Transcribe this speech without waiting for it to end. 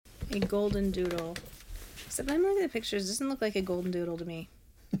A golden doodle. Except I'm looking at the pictures. It doesn't look like a golden doodle to me.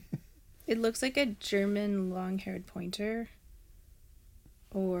 It looks like a German long-haired pointer.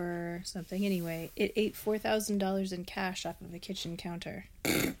 Or something. Anyway, it ate $4,000 in cash off of a kitchen counter.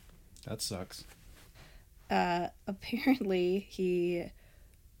 That sucks. Apparently, he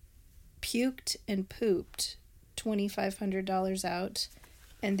puked and pooped $2,500 out.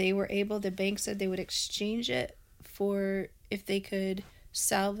 And they were able, the bank said they would exchange it for, if they could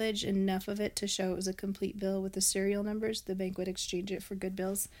salvage enough of it to show it was a complete bill with the serial numbers, the bank would exchange it for good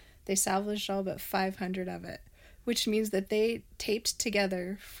bills. They salvaged all but 500 of it, which means that they taped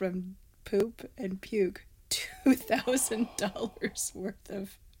together from poop and puke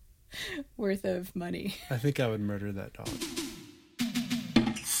 $2,000 worth of money. I think I would murder that dog.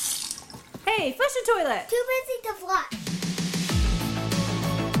 Hey, flush the toilet! Too busy to flush.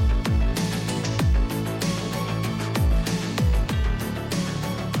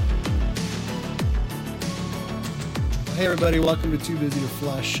 Hey everybody, welcome to Too Busy to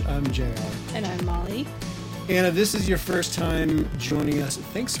Flush. I'm JR. And I'm Molly. And if this is your first time joining us,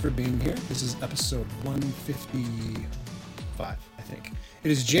 thanks for being here. This is episode 155, I think.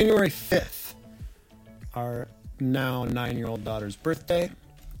 It is January 5th, our now 9-year-old daughter's birthday,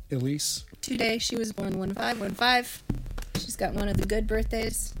 Elise. Today she was born 1/5/15. She's got one of the good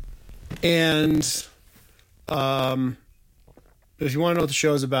birthdays. And if you want to know what the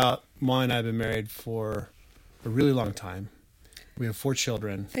show is about, Molly and I have been married for a really long time. We have 4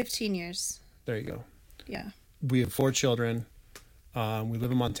 children. 15 years. There you go. Yeah. We have 4 children. We live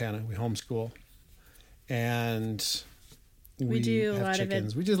in Montana. We homeschool. And we do a have lot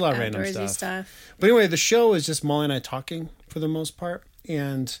chickens. of We do a lot of random outdoorsy stuff. But anyway, the show is just Molly and I talking for the most part.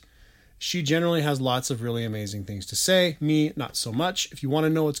 And she generally has lots of really amazing things to say. Me, not so much. If you want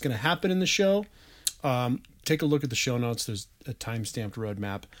to know what's going to happen in the show, take a look at the show notes. There's a time-stamped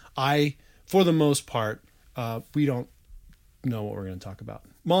roadmap. For the most part, we don't know what we're going to talk about.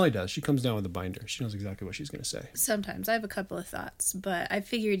 Molly does. She comes down with a binder. She knows exactly what she's going to say. Sometimes. I have a couple of thoughts, but I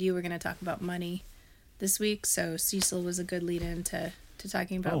figured you were going to talk about money this week, so Cecil was a good lead-in to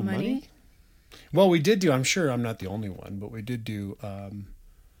talking about money. Well, we did do, I'm sure I'm not the only one, but we did do,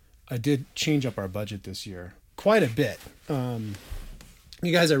 I did change up our budget this year quite a bit. You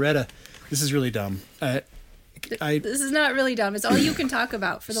guys, this is really dumb. This is not really dumb. It's all you can talk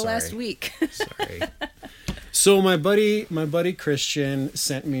about for the last week. Sorry. So my buddy Christian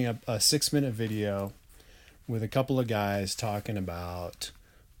sent me a 6-minute video with a couple of guys talking about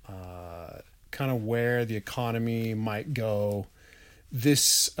kind of where the economy might go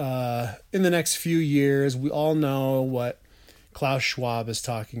this in the next few years. We all know what Klaus Schwab is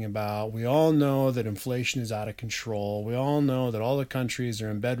talking about. We all know that inflation is out of control. We all know that all the countries are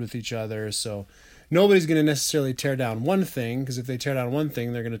in bed with each other. So nobody's going to necessarily tear down one thing, because if they tear down one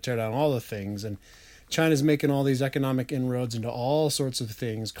thing, they're going to tear down all the things. And China's making all these economic inroads into all sorts of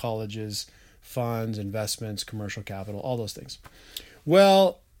things: colleges, funds, investments, commercial capital, all those things.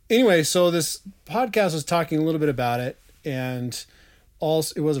 Well, anyway, so this podcast was talking a little bit about it, and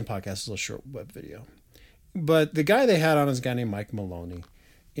also it wasn't a podcast, it was a short web video. But the guy they had on is a guy named Mike Maloney,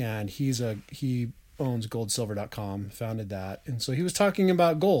 and he owns goldsilver.com, founded that. And so he was talking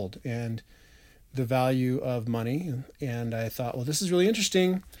about gold and the value of money, and I thought, well, this is really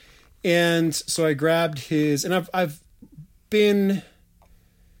interesting. And so I grabbed his, and I've been,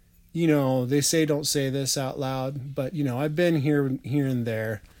 they say don't say this out loud, but I've been here and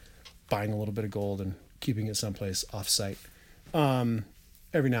there buying a little bit of gold and keeping it someplace off-site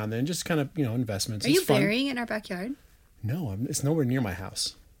every now and then, just kind of investments. Are you burying it in our backyard? No, it's nowhere near my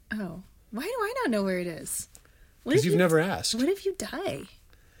house. Oh, why do I not know where it is? Because you've never asked. What if you die?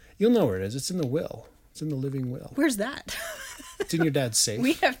 You'll know where it is. It's in the will. It's in the living will. Where's that? It's in your dad's safe.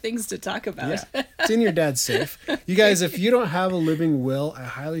 We have things to talk about. Yeah, it's in your dad's safe. You guys, if you don't have a living will, I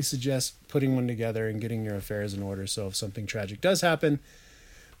highly suggest putting one together and getting your affairs in order. So if something tragic does happen,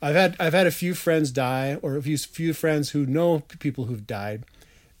 I've had a few friends die, or a few friends who know people who've died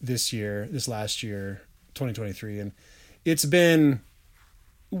this last year, 2023, and it's been,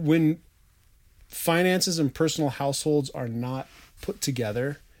 when finances and personal households are not put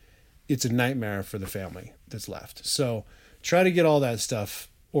together, it's a nightmare for the family that's left. So try to get all that stuff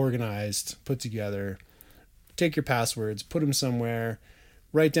organized, put together, take your passwords, put them somewhere,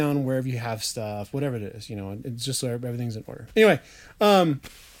 write down wherever you have stuff, whatever it is, it's just so everything's in order. Anyway,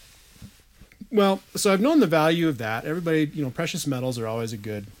 well, so I've known the value of that. Everybody, precious metals are always a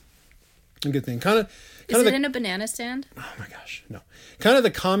good thing. Is it in a banana stand? Oh my gosh, no. Kind of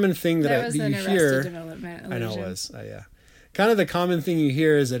the common thing that you hear. Arrested Development illusion. I know it was. Yeah. Kind of the common thing you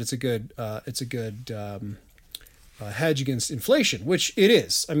hear is that it's a good hedge against inflation, which it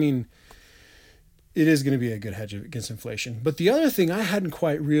is. I mean, it is going to be a good hedge against inflation. But the other thing I hadn't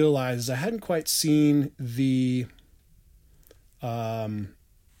quite realized is I hadn't quite seen the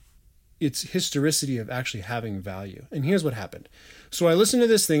its historicity of actually having value. And here's what happened. So I listened to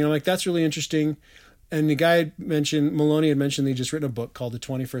this thing and I'm like, that's really interesting. And the guy had mentioned, Maloney had mentioned they just written a book called The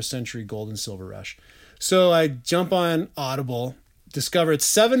 21st Century Gold and Silver Rush. So I jump on Audible, discover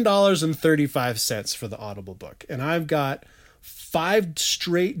it's $7.35 for the Audible book. And I've got 5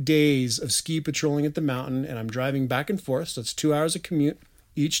 straight days of ski patrolling at the mountain, and I'm driving back and forth. So it's 2 hours of commute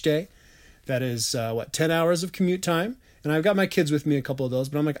each day. That is 10 hours of commute time. And I've got my kids with me, a couple of those,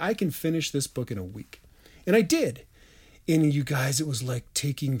 but I'm like, I can finish this book in a week. And I did. And you guys, it was like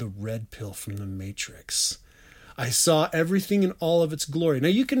taking the red pill from the Matrix. I saw everything in all of its glory. Now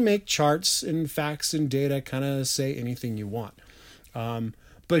you can make charts and facts and data kind of say anything you want.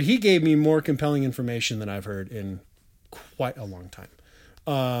 But he gave me more compelling information than I've heard in quite a long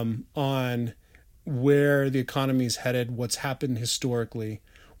time on where the economy is headed, what's happened historically,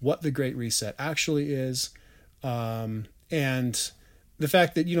 what the Great Reset actually is, and the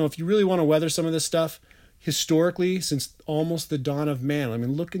fact that, if you really want to weather some of this stuff, historically, since almost the dawn of man, I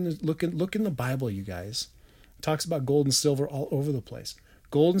mean, look in the Bible, you guys. It talks about gold and silver all over the place.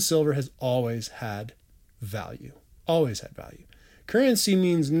 Gold and silver has always had value. Always had value. Currency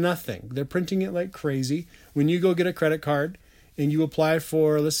means nothing. They're printing it like crazy. When you go get a credit card and you apply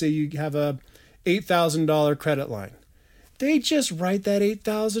for, let's say you have a $8,000 credit line, they just write that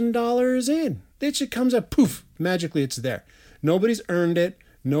 $8,000 in. It just comes up, poof, magically it's there. Nobody's earned it.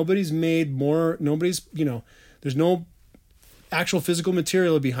 Nobody's made more. Nobody's, there's no actual physical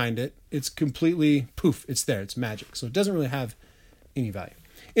material behind it. It's completely poof, it's there. It's magic. So it doesn't really have any value.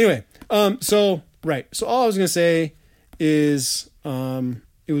 Anyway, so all I was going to say is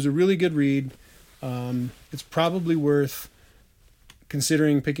it was a really good read. It's probably worth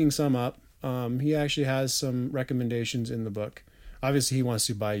considering picking some up. He actually has some recommendations in the book. Obviously, he wants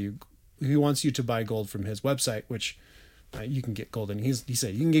you to buy gold from his website, which you can get gold. And he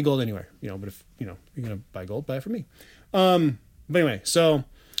said you can get gold anywhere, but if you're gonna buy gold, buy it from me. But anyway, so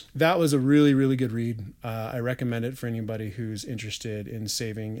that was a really, really good read. I recommend it for anybody who's interested in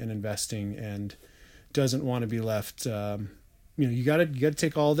saving and investing and doesn't want to be left. You gotta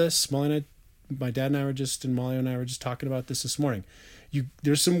take all this. Molly and I were just talking about this morning.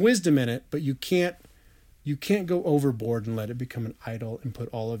 There's some wisdom in it, but you can't go overboard and let it become an idol and put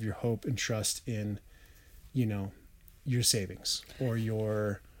all of your hope and trust in, your savings or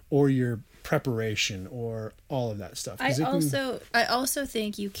your preparation or all of that stuff. I also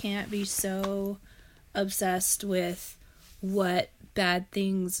think you can't be so obsessed with what bad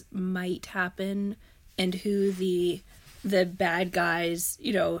things might happen and who the bad guys,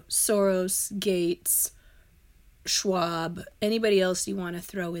 Soros, Gates, Schwab, anybody else you want to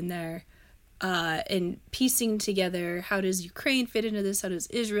throw in there, and piecing together, how does Ukraine fit into this? How does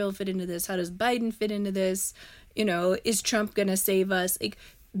Israel fit into this? How does Biden fit into this? Is Trump going to save us? Like,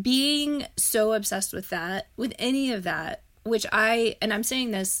 being so obsessed with any of that, and I'm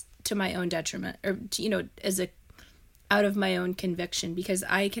saying this to my own detriment, or, out of my own conviction, because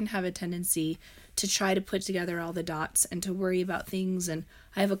I can have a tendency to try to put together all the dots and to worry about things. And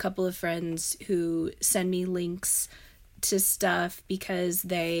I have a couple of friends who send me links to stuff because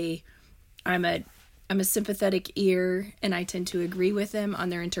I'm a sympathetic ear, and I tend to agree with them on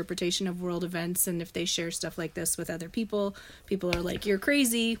their interpretation of world events. And if they share stuff like this with other people are like, you're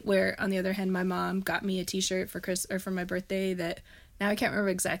crazy. Where on the other hand, my mom got me a t-shirt for my birthday that now I can't remember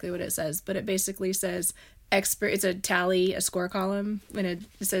exactly what it says, but it basically says it's a score column, when it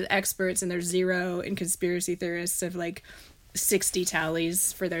says experts and there's 0 and conspiracy theorists have like 60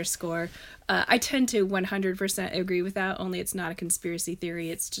 tallies for their score. I tend to 100% agree with that, only it's not a conspiracy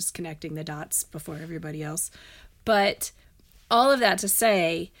theory. It's just connecting the dots before everybody else. But all of that to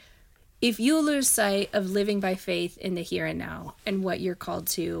say, if you lose sight of living by faith in the here and now and what you're called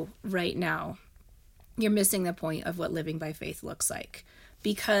to right now, you're missing the point of what living by faith looks like.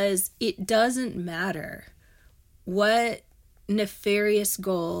 Because it doesn't matter what nefarious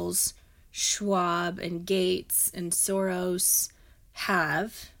goals Schwab and Gates and Soros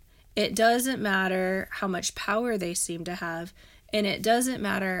have. It doesn't matter how much power they seem to have, and it doesn't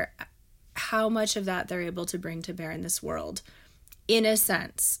matter how much of that they're able to bring to bear in this world. In a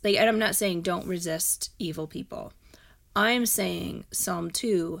sense, and I'm not saying don't resist evil people. I'm saying Psalm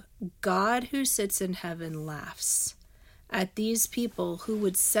 2, God who sits in heaven laughs at these people who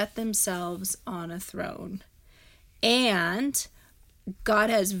would set themselves on a throne. And God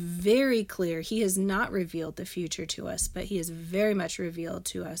has very clear, he has not revealed the future to us, but he has very much revealed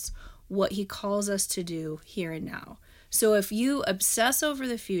to us what he calls us to do here and now. So if you obsess over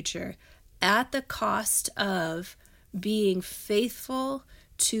the future at the cost of being faithful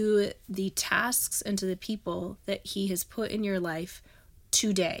to the tasks and to the people that he has put in your life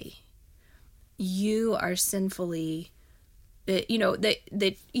today, you are sinfully, that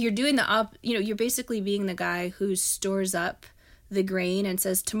you're doing you're basically being the guy who stores up the grain and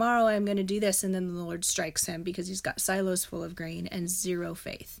says, tomorrow I'm going to do this, and then the Lord strikes him because he's got silos full of grain and zero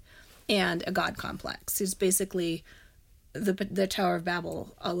faith and a God complex. He's basically the Tower of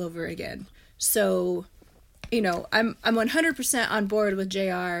Babel all over again. So, I'm 100% on board with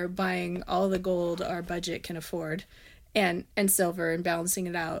JR buying all the gold our budget can afford and silver and balancing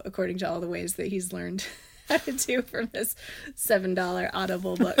it out according to all the ways that he's learned how to do from this $7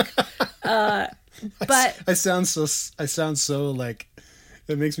 Audible book. But I sound so like,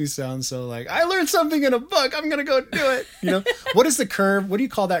 it makes me sound so like, I learned something in a book, I'm gonna go do it. What is the curve? What do you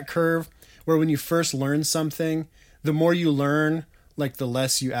call that curve where when you first learn something, the more you learn, like the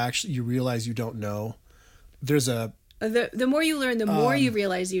less you realize you don't know? There's a the more you learn, the more you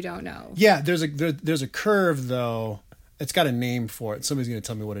realize you don't know. Yeah, there's a curve though. It's got a name for it. Somebody's going to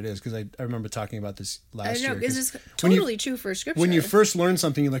tell me what it is, because I remember talking about this last year. This is totally true for scripture. When you first learn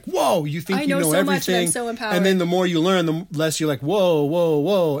something, you're like, whoa, you think you know so everything. much and I'm so empowered. And then the more you learn, the less you're like, whoa, whoa,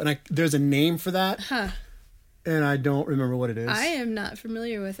 whoa. And there's a name for that. Huh. And I don't remember what it is. I am not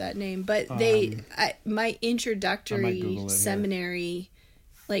familiar with that name, but my introductory seminary,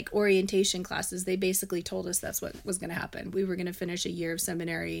 like orientation classes, they basically told us that's what was going to happen. We were going to finish a year of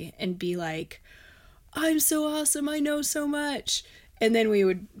seminary and be like, I'm so awesome, I know so much. And then we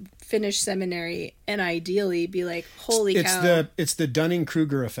would finish seminary and ideally be like, holy cow. It's the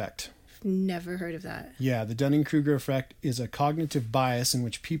Dunning-Kruger effect. Never heard of that. Yeah, the Dunning-Kruger effect is a cognitive bias in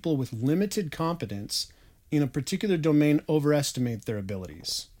which people with limited competence in a particular domain overestimate their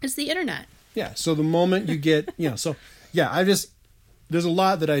abilities. It's the internet. Yeah, so the moment you get, there's a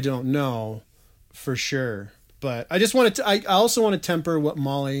lot that I don't know for sure. But I also want to temper what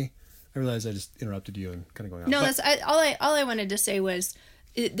Molly... I realized I just interrupted you and kind of going on. No, all I wanted to say was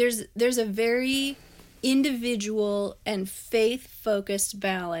there's a very individual and faith-focused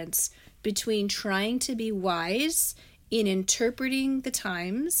balance between trying to be wise in interpreting the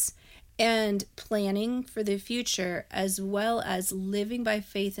times and planning for the future, as well as living by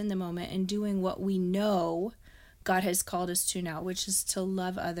faith in the moment and doing what we know God has called us to now, which is to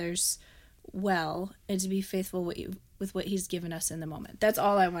love others well and to be faithful with what he's given us in the moment. That's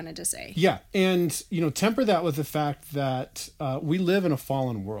all I wanted to say. Yeah. And, temper that with the fact that we live in a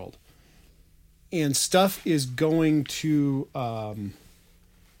fallen world and stuff is going to,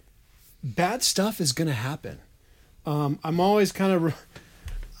 bad stuff is going to happen. I'm always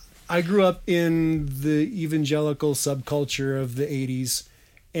I grew up in the evangelical subculture of the 80s,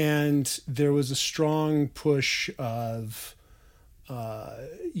 and there was a strong push of,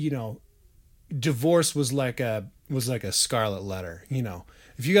 divorce was like a scarlet letter.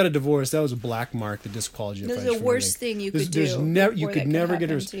 If you got a divorce, that was a black mark that disqualified you. It was the worst thing you could do. You could never get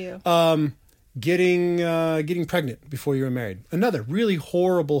a getting pregnant before you were married. Another really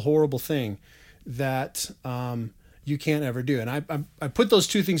horrible thing that you can't ever do. And I put those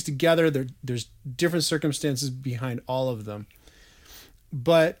two things together. There's different circumstances behind all of them,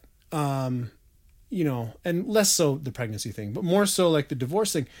 but and less so the pregnancy thing, but more so like the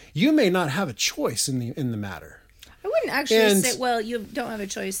divorce thing. You may not have a choice in the matter. I wouldn't actually say, well, you don't have a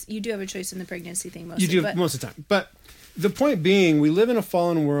choice. You do have a choice in the pregnancy thing mostly. You do most of the time. But the point being, we live in a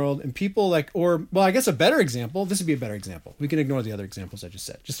fallen world, and people I guess a better example, this would be a better example. We can ignore the other examples I just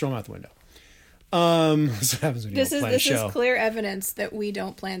said. Just throw them out the window. That's what happens when you don't plan a show. This is clear evidence that we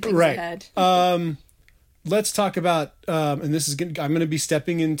don't plan things ahead. Let's talk about, and I'm going to be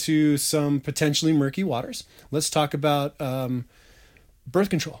stepping into some potentially murky waters. Let's talk about birth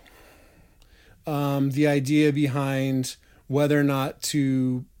control. The idea behind whether or not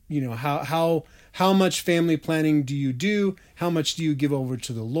to, how much family planning do you do? How much do you give over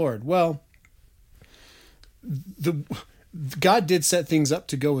to the Lord? Well, God did set things up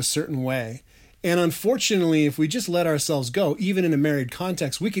to go a certain way. And unfortunately, if we just let ourselves go, even in a married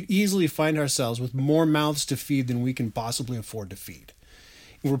context, we could easily find ourselves with more mouths to feed than we can possibly afford to feed.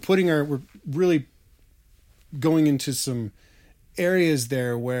 We're really going into some areas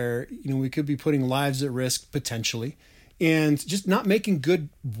there where, we could be putting lives at risk potentially, and just not making good,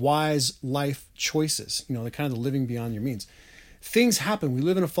 wise life choices, the kind of living beyond your means. Things happen. We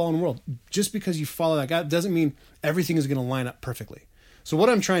live in a fallen world. Just because you follow that God doesn't mean everything is going to line up perfectly. So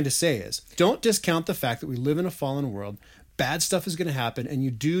what I'm trying to say is, don't discount the fact that we live in a fallen world. Bad stuff is going to happen, and you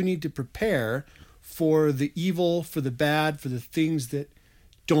do need to prepare for the evil, for the bad, for the things that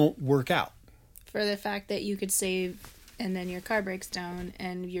don't work out. For the fact that you could save and then your car breaks down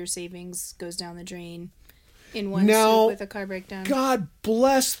and your savings goes down the drain in one swoop with a car breakdown. God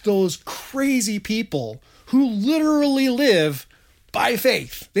bless those crazy people who literally live by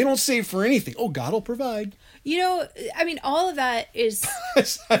faith. They don't save for anything. Oh, God will provide. You know, I mean, all of that is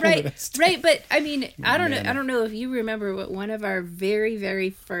right. But I mean, I don't know if you remember what one of our very, very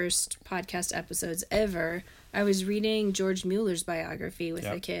first podcast episodes ever. I was reading George Mueller's biography with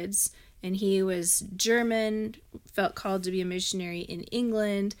the kids, and he was German, felt called to be a missionary in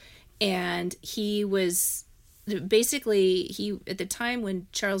England, and he was basically at the time when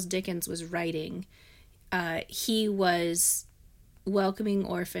Charles Dickens was writing, he was welcoming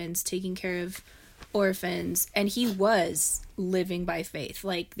orphans, taking care of orphans, and he was living by faith.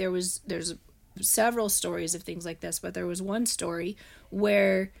 Like there's several stories of things like this, but there was one story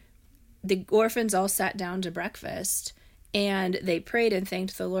where the orphans all sat down to breakfast and they prayed and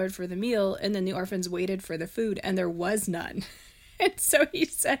thanked the Lord for the meal, and then the orphans waited for the food and there was none. And so he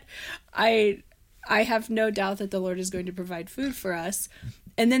said, I have no doubt that the Lord is going to provide food for us.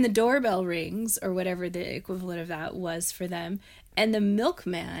 And then the doorbell rings, or whatever the equivalent of that was for them, and the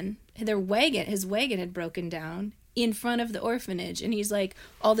milkman, his wagon had broken down in front of the orphanage, and he's like,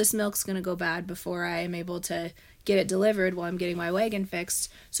 all this milk's going to go bad before I am able to get it delivered while I'm getting my wagon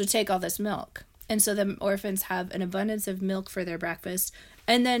fixed, so take all this milk. And so the orphans have an abundance of milk for their breakfast,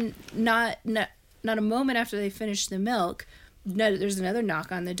 and then not a moment after they finish the milk, there's another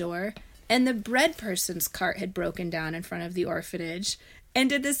knock on the door, and the bread person's cart had broken down in front of the orphanage and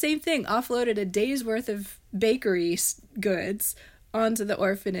did the same thing, offloaded a day's worth of bakery goods onto the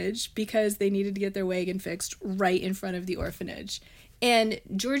orphanage because they needed to get their wagon fixed right in front of the orphanage. And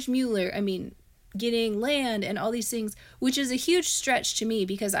George Mueller, I mean, getting land and all these things, which is a huge stretch to me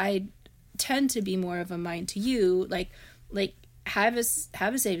because I tend to be more of a mind to you, like have a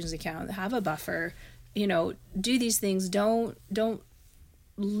savings account, have a buffer, do these things. Don't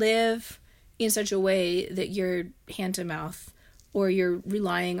live in such a way that you're hand to mouth or you're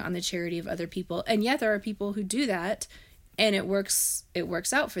relying on the charity of other people. And yet there are people who do that and it works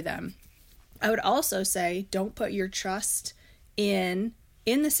out for them. I would also say don't put your trust in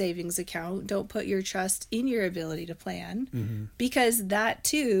the savings account. Don't put your trust in your ability to plan, because that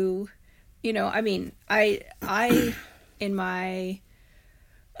too, I mean, I in my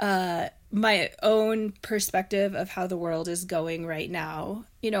my own perspective of how the world is going right now,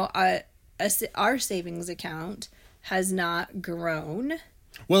 our savings account has not grown.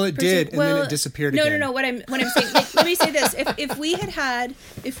 Well, it did, and then it disappeared again. No. What I'm saying, let me say this: if we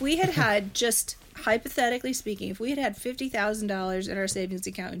had had just hypothetically speaking, if we had $50,000 in our savings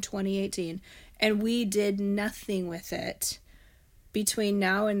account in 2018, and we did nothing with it between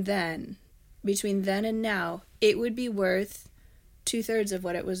then and now, it would be worth 2/3 of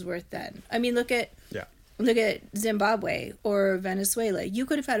what it was worth then. I mean, look at Zimbabwe or Venezuela. You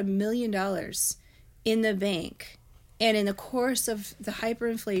could have had $1 million in the bank, and in the course of the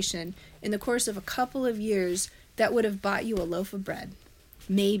hyperinflation, in the course of a couple of years, that would have bought you a loaf of bread.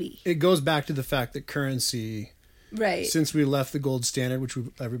 Maybe. It goes back to the fact that currency, right, since we left the gold standard, which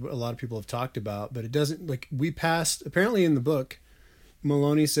a lot of people have talked about, but it doesn't, we passed, apparently in the book,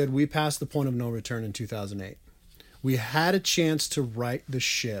 Maloney said we passed the point of no return in 2008. We had a chance to right the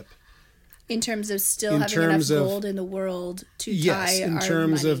ship. In terms of still having enough gold in the world to tie our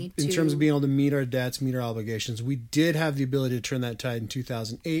money in terms of being able to meet our debts, meet our obligations, we did have the ability to turn that tide in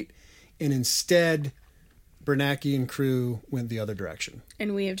 2008, and instead, Bernanke and crew went the other direction.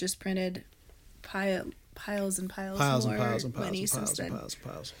 And we have just printed piles and piles of money since then.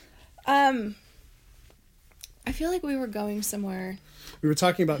 I feel like we were going somewhere. We were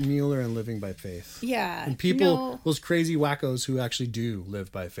talking about Mueller and living by faith. Yeah. And people, those crazy wackos who actually do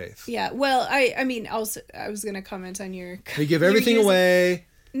live by faith. Yeah. Well, I mean, also, I was going to comment on your... They give everything away.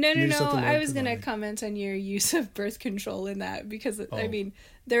 No. I was going to comment on your use of birth control in that because, I mean,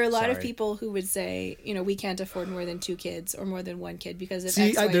 there are a lot of people who would say, we can't afford more than 2 kids or more than 1 kid because of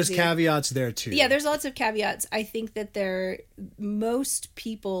X, Y, there's Z. caveats there too. Yeah, there's lots of caveats. I think that most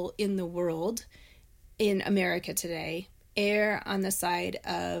people in the world, in America today, err on the side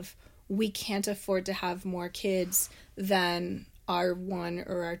of we can't afford to have more kids than our 1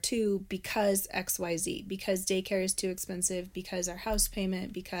 or our 2 because XYZ, because daycare is too expensive, because our house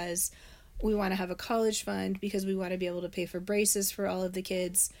payment, because we want to have a college fund, because we want to be able to pay for braces for all of the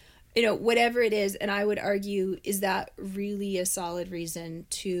kids, whatever it is. And I would argue, is that really a solid reason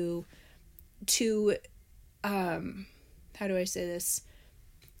to how do I say this?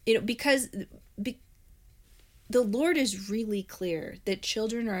 Because the Lord is really clear that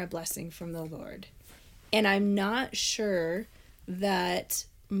children are a blessing from the Lord. And I'm not sure that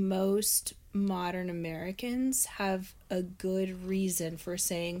most modern Americans have a good reason for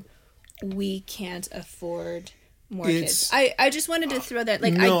saying we can't afford more kids. I just wanted to throw that.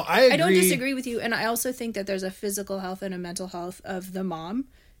 Like, no, I don't disagree with you. And I also think that there's a physical health and a mental health of the mom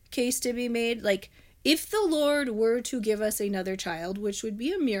case to be made. Like, if the Lord were to give us another child, which would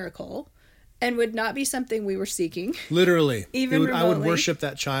be a miracle and would not be something we were seeking. Literally. Even remotely, I would worship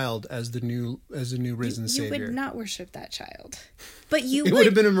that child as the new risen Savior. You would not worship that child. But you would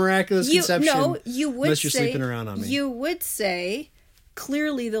have been a miraculous conception. No, you would unless you're sleeping around on me. You would say,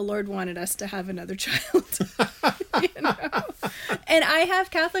 clearly the Lord wanted us to have another child. You know? And I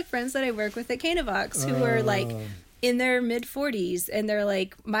have Catholic friends that I work with at Canavox who are like in their mid-40s, and they're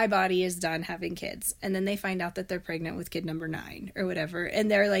like, my body is done having kids. And then they find out that they're pregnant with kid number 9 or whatever. And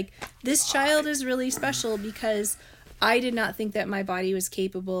they're like, this child is really special because I did not think that my body was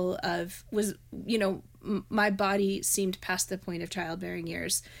capable of, my body seemed past the point of childbearing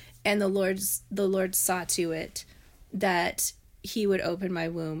years. And the Lord saw to it that he would open my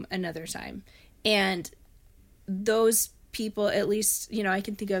womb another time. And those people, at least, I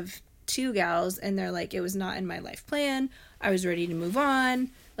can think of 2 gals, and they're like, it was not in my life plan. I was ready to move on.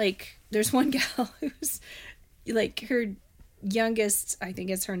 Like, there's one gal who's like, her youngest, I think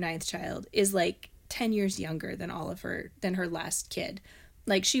it's her 9th child, is like 10 years younger than than her last kid.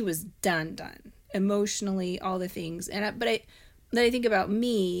 Like, she was done emotionally, all the things. But I think about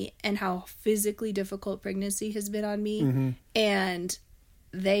me and how physically difficult pregnancy has been on me. Mm-hmm. And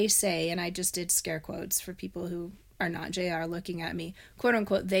they say, and I just did scare quotes for people who are not JR looking at me, quote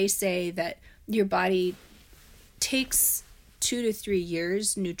unquote, they say that your body takes 2 to 3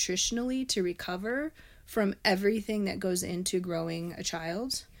 years nutritionally to recover from everything that goes into growing a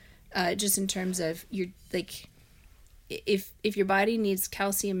child. Just in terms of if your body needs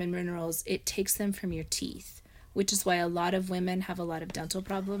calcium and minerals, it takes them from your teeth, which is why a lot of women have a lot of dental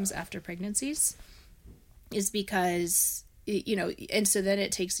problems after pregnancies, is because, and so then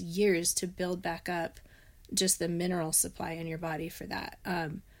it takes years to build back up just the mineral supply in your body for that.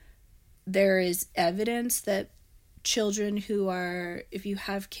 There is evidence that children if you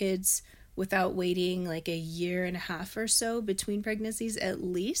have kids without waiting like a year and a half or so between pregnancies, at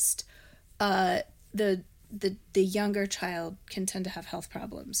least, the younger child can tend to have health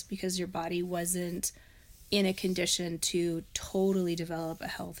problems because your body wasn't in a condition to totally develop a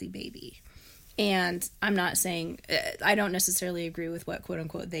healthy baby. And I'm not saying, I don't necessarily agree with what quote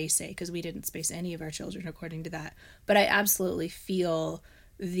unquote they say, because we didn't space any of our children according to that. But I absolutely feel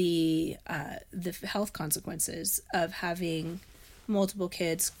the health consequences of having multiple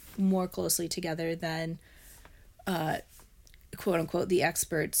kids more closely together than quote unquote the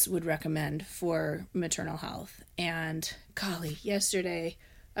experts would recommend for maternal health. And golly, yesterday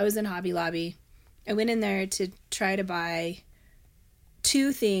I was in Hobby Lobby. I went in there to try to buy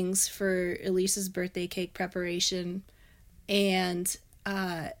 2 things for Elisa's birthday cake preparation, and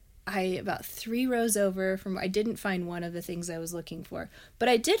I about 3 rows over from, I didn't find one of the things I was looking for, but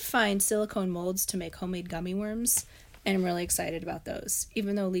I did find silicone molds to make homemade gummy worms, and I'm really excited about those.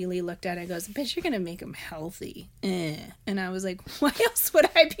 Even though Lily looked at it and goes, I bet you're gonna make them healthy. And I was like, why else would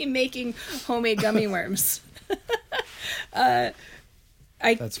I be making homemade gummy worms?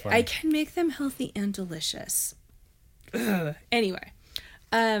 That's funny. I can make them healthy and delicious. Anyway.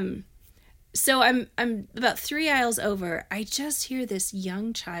 So I'm about 3 aisles over. I just hear this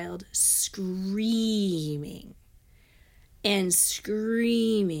young child screaming. And,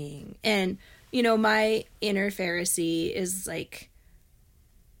 my inner Pharisee is like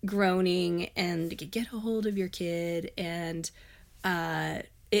groaning and get a hold of your kid. And,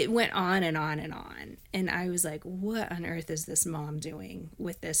 it went on and on and on. And I was like, what on earth is this mom doing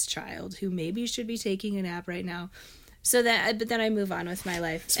with this child who maybe should be taking a nap right now? But then I move on with my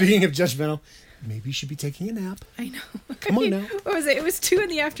life. Speaking of judgmental, maybe you should be taking a nap. I know. Come on now. What was it? It was 2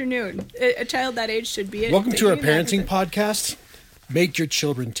 PM. A child that age should be. Welcome to our parenting podcast. Make your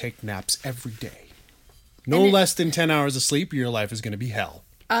children take naps every day. No less than 10 hours of sleep, your life is going to be hell.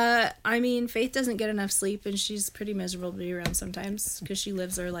 Faith doesn't get enough sleep, and she's pretty miserable to be around sometimes because she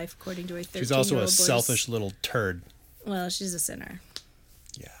lives her life according to a 13-year-old She's also a selfish little turd. Well, she's a sinner.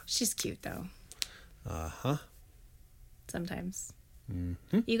 Yeah. She's cute, though. Uh-huh. Sometimes.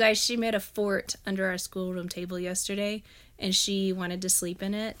 Mm-hmm. You guys, she made a fort under our schoolroom table yesterday, and she wanted to sleep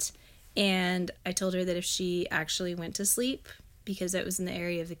in it. And I told her that if she actually went to sleep, because it was in the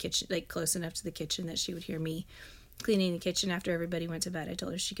area of the kitchen, like close enough to the kitchen that she would hear me cleaning the kitchen after everybody went to bed, I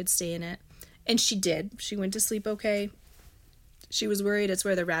told her she could stay in it. And she did. She went to sleep okay. She was worried it's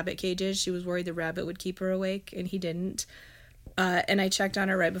where the rabbit cage is. She was worried the rabbit would keep her awake, and he didn't. And I checked on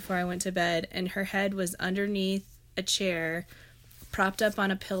her right before I went to bed, and her head was underneath a chair propped up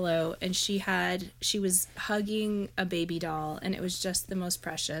on a pillow, and she was hugging a baby doll, and it was just the most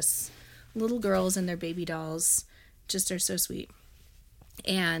precious. Little girls and their baby dolls just are so sweet.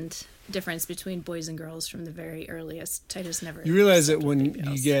 And difference between boys and girls from the very earliest. I just never. You realize that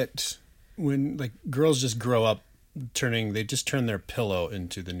when like girls just grow up they just turn their pillow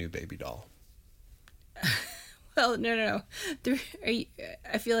into the new baby doll. Well, no. I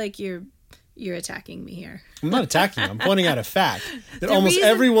feel like you're attacking me here. I'm not attacking you. I'm pointing out a fact that almost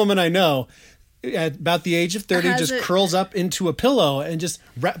every woman I know at about the age of 30 just curls up into a pillow and just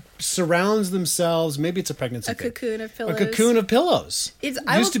surrounds themselves. Maybe it's a pregnancy thing. Cocoon of pillows. A cocoon of pillows. It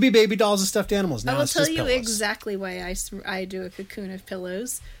used to be baby dolls and stuffed animals. Now it's just pillows. I will tell you exactly why I do a cocoon of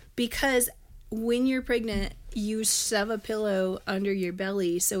pillows. Because when you're pregnant, you shove a pillow under your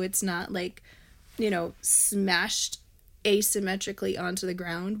belly so it's not like, smashed asymmetrically onto the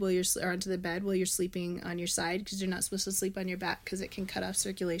ground or onto the bed while you're sleeping on your side, because you're not supposed to sleep on your back because it can cut off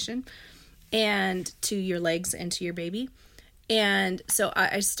circulation and to your legs and to your baby. And so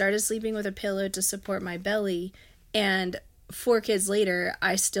I started sleeping with a pillow to support my belly, and 4 kids later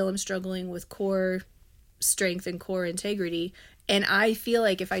I still am struggling with core strength and core integrity, and I feel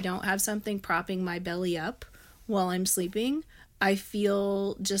like if I don't have something propping my belly up while I'm sleeping, I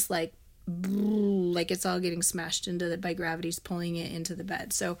feel just like it's all getting smashed by gravity's pulling it into the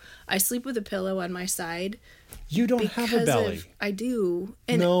bed. So I sleep with a pillow on my side. You don't have a belly. I do.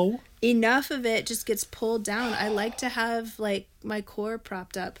 And no. Enough of it just gets pulled down. I like to have like my core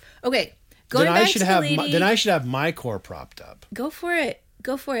propped up. Okay. Then I should have my core propped up. Go for it.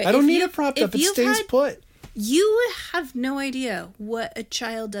 I don't need it propped up. It stays put. You have no idea what a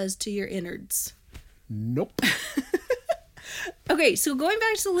child does to your innards. Nope. Okay, so going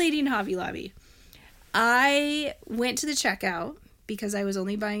back to the lady in Hobby Lobby, I went to the checkout because I was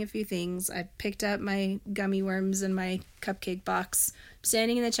only buying a few things. I picked up my gummy worms and my cupcake box,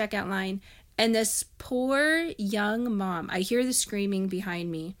 standing in the checkout line, and this poor young mom, I hear the screaming behind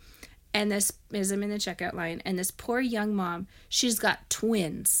me, and this, as I'm in the checkout line, and this poor young mom, she's got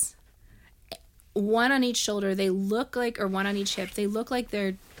twins. One on each shoulder, they look like, or one on each hip, they look like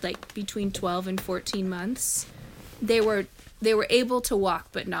they're like between 12 and 14 months. They were able to walk,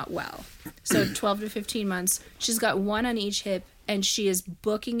 but not well. So 12 to 15 months. She's got one on each hip, and she is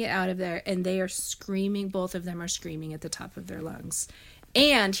booking it out of there, and they are screaming. Both of them are screaming at the top of their lungs.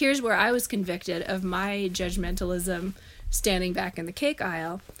 And here's where I was convicted of my judgmentalism standing back in the cake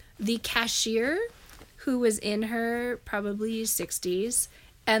aisle. The cashier, who was in her probably 60s,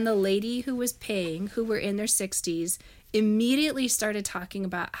 and the lady who was paying, who were in their 60s, immediately started talking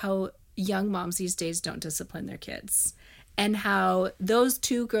about how young moms these days don't discipline their kids, and how those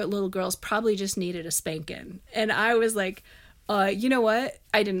two little girls probably just needed a spanking. And I was like, you know what?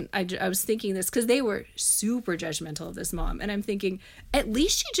 I was thinking this because they were super judgmental of this mom. And I'm thinking, at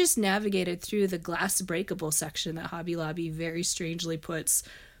least she just navigated through the glass breakable section that Hobby Lobby very strangely puts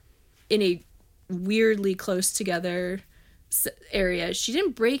in a weirdly close together area. She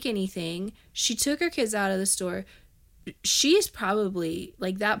didn't break anything. She took her kids out of the store. She's probably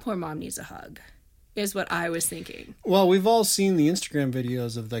like, that poor mom needs a hug, is what I was thinking. Well, we've all seen the Instagram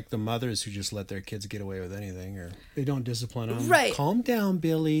videos of like the mothers who just let their kids get away with anything, or they don't discipline them. Right. Calm down,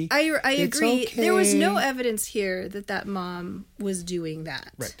 Billy. I agree. Okay. There was no evidence here that mom was doing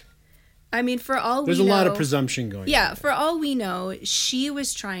that. Right. I mean, for all there's we know, a lot of presumption going on. Yeah, for all we know, she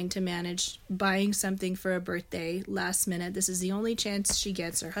was trying to manage buying something for a birthday last minute. This is the only chance she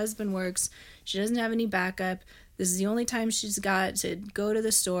gets. Her husband works. She doesn't have any backup. This is the only time she's got to go to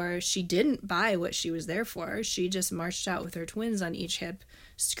the store. She didn't buy what she was there for. She just marched out with her twins on each hip,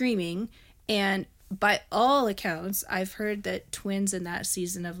 screaming. And by all accounts, I've heard that twins in that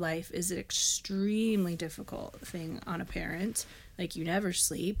season of life is an extremely difficult thing on a parent. Like, you never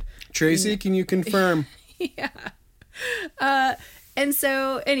sleep. Tracy, can you confirm? Yeah. And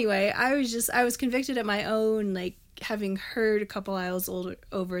so, anyway, I was convicted at my own, like, having heard a couple aisles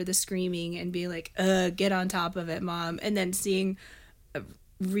over the screaming and being like, get on top of it, mom. And then seeing a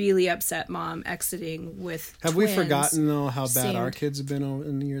really upset mom exiting with Have twins. We forgotten, though, how bad our kids have been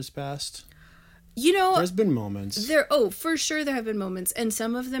in the years past? You know, there's been moments. For sure there have been moments. And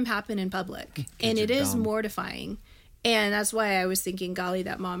some of them happen in public. And it is mortifying. And that's why I was thinking, golly,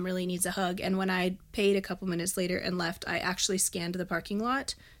 that mom really needs a hug. And when I paid a couple minutes later and left, I actually scanned the parking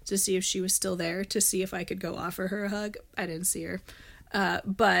lot to see if she was still there, to see if I could go offer her a hug. I didn't see her.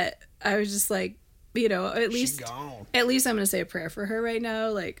 But I was just like, you know, at least I'm going to say a prayer for her right now.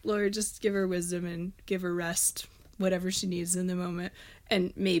 Like, Lord, just give her wisdom and give her rest, whatever she needs in the moment.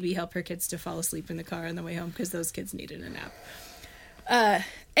 And maybe help her kids to fall asleep in the car on the way home, because those kids needed a nap.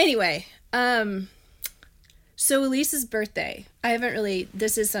 Anyway, So Elise's birthday,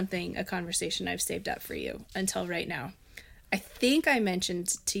 this is a conversation I've saved up for you until right now. I think I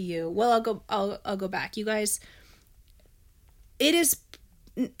mentioned to you, well, I'll go back. You guys,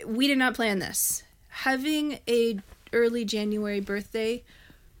 we did not plan this. Having a early January birthday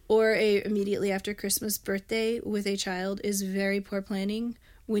or a immediately after Christmas birthday with a child is very poor planning.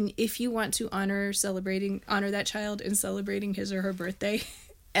 If you want to honor that child in celebrating his or her birthday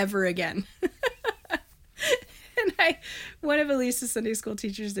ever again. And one of Elise's Sunday school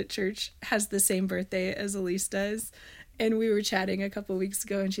teachers at church has the same birthday as Elise does. And we were chatting a couple weeks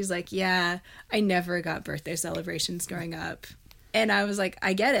ago and she's like, yeah, I never got birthday celebrations growing up. And I was like,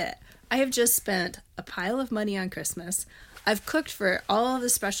 I get it. I have just spent a pile of money on Christmas. I've cooked for all of the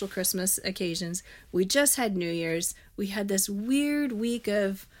special Christmas occasions. We just had New Year's. We had this weird week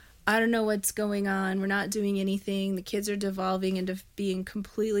of, I don't know what's going on. We're not doing anything. The kids are devolving into being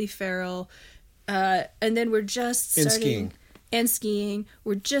completely feral. And then we're just starting... And skiing.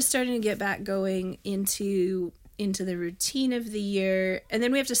 We're just starting to get back going into the routine of the year. And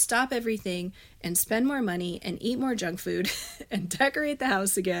then we have to stop everything and spend more money and eat more junk food and decorate the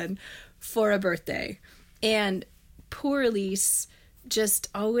house again for a birthday. And poor Elise just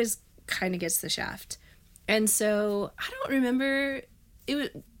always kind of gets the shaft. And so I don't remember...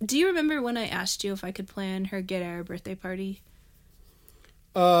 Do you remember when I asked you if I could plan her Get Air birthday party?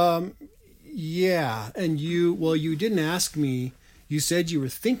 Yeah, and you didn't ask me. You said you were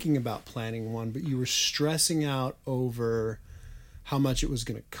thinking about planning one, but you were stressing out over how much it was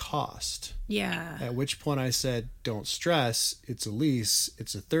going to cost. Yeah. At which point I said, don't stress. It's Elise.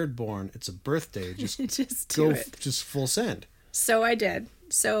 It's a third born. It's a birthday. Just do it. Just full send. So I did.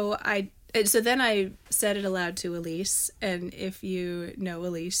 So then I said it aloud to Elise. And if you know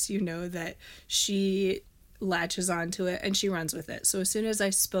Elise, you know that she latches onto it and she runs with it. So as soon as I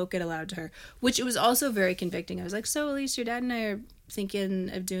spoke it aloud to her, which it was also very convicting, I was like, so Elise, your dad and I are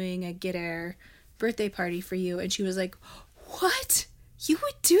thinking of doing a Get Air birthday party for you. And she was like, what? You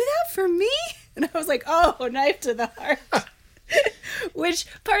would do that for me? And I was like, oh, knife to the heart. Which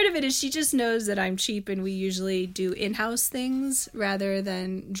part of it is she just knows that I'm cheap and we usually do in-house things rather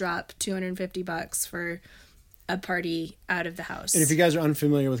than drop $250 for a party out of the house. And if you guys are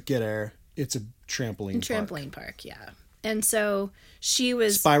unfamiliar with Get Air, it's a trampoline park, yeah. And so she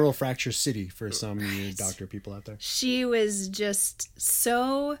was... Spiral Fracture City for some of you doctor people out there. She was just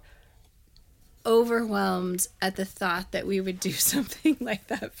so overwhelmed at the thought that we would do something like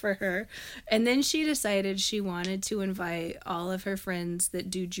that for her. And then she decided she wanted to invite all of her friends that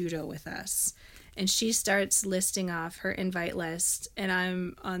do judo with us. And she starts listing off her invite list. And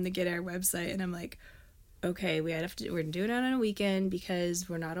I'm on the Get Air website and I'm like, okay, we're doing it on a weekend because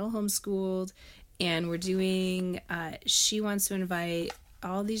we're not all homeschooled. And we're doing, she wants to invite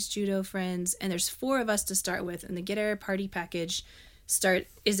all these judo friends, and there's 4 of us to start with, and the Get Air party package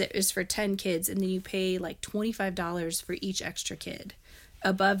is for 10 kids, and then you pay like $25 for each extra kid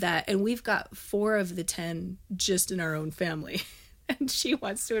above that, and we've got 4 of the 10 just in our own family. And she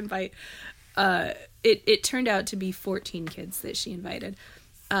wants to invite, it turned out to be 14 kids that she invited.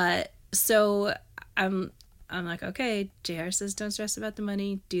 So I'm like, okay, JR says don't stress about the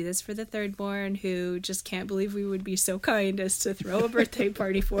money. Do this for the third born who just can't believe we would be so kind as to throw a birthday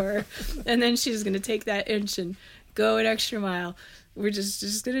party for her. And then she's going to take that inch and go an extra mile. We're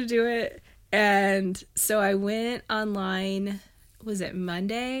just going to do it. And so I went online, was it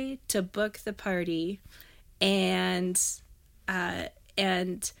Monday, to book the party. And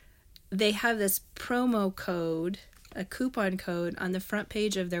they have this promo code, a coupon code on the front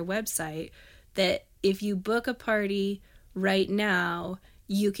page of their website that if you book a party right now,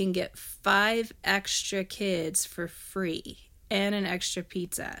 you can get 5 extra kids for free and an extra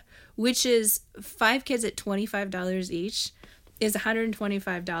pizza, which is 5 kids at $25 each is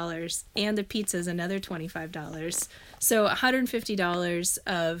 $125, and the pizza is another $25. So $150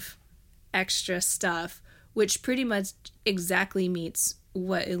 of extra stuff, which pretty much exactly meets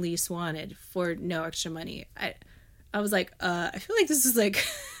what Elise wanted for no extra money. I was like, I feel like this is like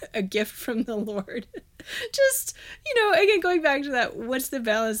a gift from the Lord. Just, again, going back to that, what's the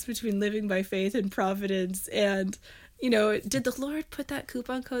balance between living by faith and providence? And, did the Lord put that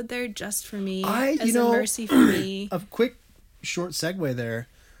coupon code there just for me as a mercy for me? A quick short segue there.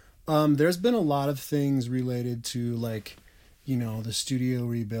 There's been a lot of things related to the studio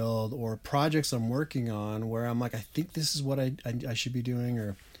rebuild or projects I'm working on where I'm like, I think this is what I should be doing,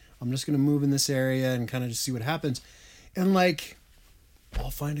 or I'm just going to move in this area and kind of just see what happens. And I'll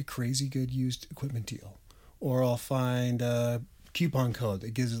find a crazy good used equipment deal, or I'll find a coupon code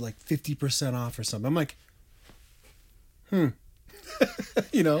that gives it 50% off or something. I'm like,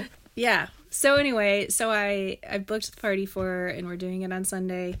 Yeah. So anyway, I booked the party for her, and we're doing it on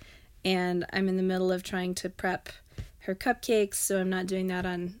Sunday, and I'm in the middle of trying to prep her cupcakes, so I'm not doing that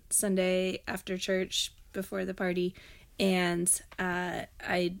on Sunday after church before the party. And I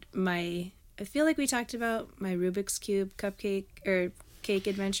feel like we talked about my Rubik's Cube cupcake or cake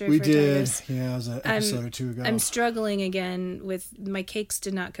adventure. We for did. Titus. Yeah, it was an episode or two ago. I'm struggling again with my cakes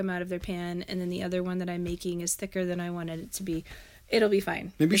did not come out of their pan, and then the other one that I'm making is thicker than I wanted it to be. It'll be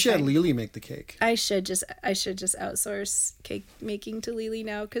fine. Maybe you It's should have fine. Lily make the cake. I should just outsource cake making to Lily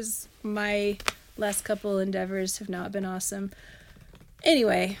now, because my last couple endeavors have not been awesome.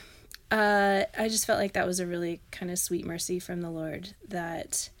 Anyway, I just felt like that was a really kind of sweet mercy from the Lord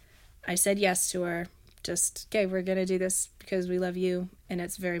that I said yes to her. Just, okay, we're going to do this because we love you, and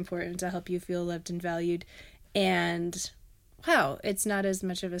it's very important to help you feel loved and valued. And wow, it's not as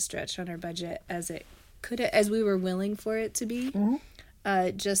much of a stretch on our budget as as we were willing for it to be.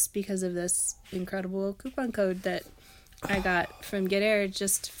 Just because of this incredible coupon code that I got from Get Air,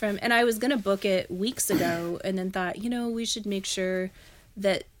 and I was going to book it weeks ago, and then thought, we should make sure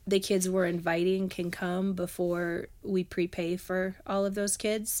that the kids we're inviting can come before we prepay for all of those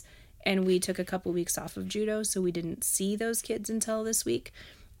kids. And we took a couple weeks off of judo, so we didn't see those kids until this week.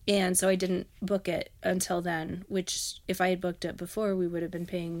 And so I didn't book it until then, which if I had booked it before, we would have been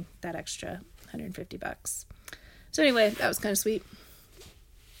paying that extra $150. So anyway, that was kind of sweet.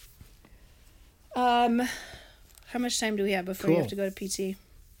 How much time do we have before you have to go to PT?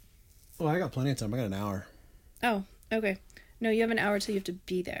 Oh, I got plenty of time. I got an hour. Oh, okay. No, you have an hour till you have to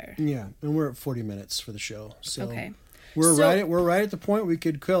be there. Yeah, and we're at 40 minutes for the show. So Okay. We're right at the point we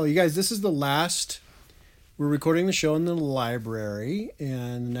could kill. You guys, this is the last. We're recording the show in the library,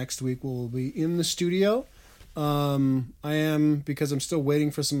 and next week we'll be in the studio. I am, because I'm still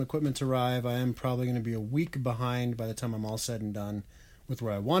waiting for some equipment to arrive, I am probably going to be a week behind by the time I'm all said and done with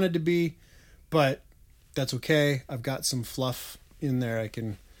where I wanted to be, but that's okay. I've got some fluff in there I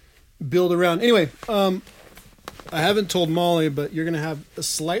can build around. Anyway, I haven't told Molly, but you're going to have a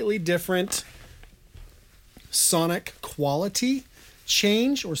slightly different sonic quality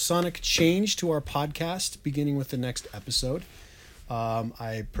change or sonic change to our podcast beginning with the next episode.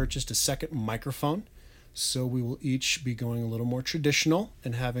 I purchased a second microphone, so we will each be going a little more traditional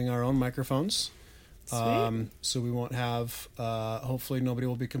and having our own microphones. So we won't have hopefully nobody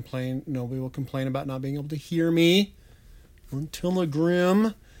will complain about not being able to hear me on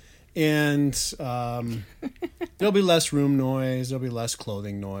Telegram. And there'll be less room noise, there'll be less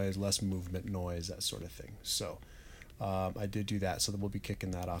clothing noise, less movement noise, that sort of thing. So I did do that, so that we'll be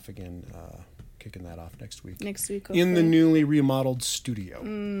kicking that off again, next week. Next week, hopefully. In the newly remodeled studio,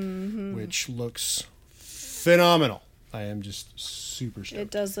 which looks phenomenal. I am just super stoked. It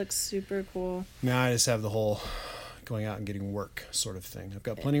does look super cool. Now I just have the whole going out and getting work sort of thing. I've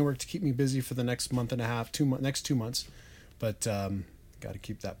got plenty of work to keep me busy for the next month and a half, next 2 months, but got to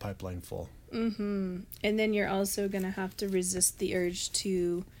keep that pipeline full. And then you're also going to have to resist the urge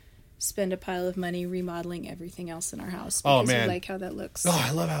to spend a pile of money remodeling everything else in our house. Because you like how that looks. Oh,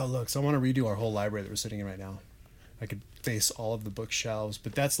 I love how it looks. I want to redo our whole library that we're sitting in right now. I could face all of the bookshelves,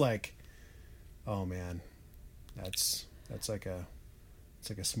 but that's like, oh man, that's like a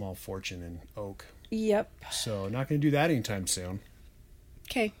small fortune in oak. Yep. So not going to do that anytime soon.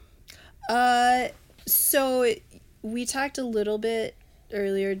 Okay. So we talked a little bit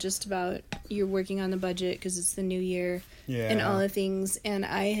earlier just about you're working on the budget because it's the new year and all the things. And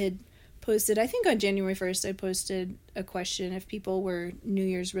I had posted, I think on January 1st, I posted a question if people were New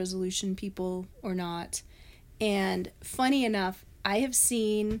Year's resolution people or not. And funny enough, I have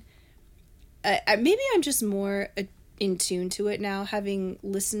seen, maybe I'm just more in tune to it now, having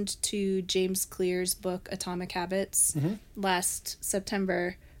listened to James Clear's book, Atomic Habits, last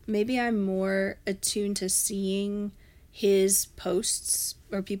September. Maybe I'm more attuned to seeing his posts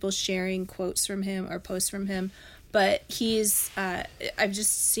or people sharing quotes from him or posts from him. But I've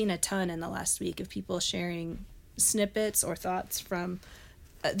just seen a ton in the last week of people sharing snippets or thoughts from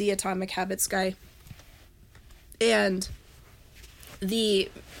the Atomic Habits guy. And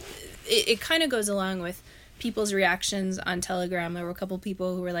it kind of goes along with people's reactions on Telegram. There were a couple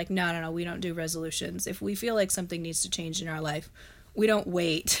people who were like, no, we don't do resolutions. If we feel like something needs to change in our life, we don't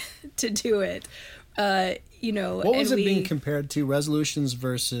wait to do it. What was it being compared to? Resolutions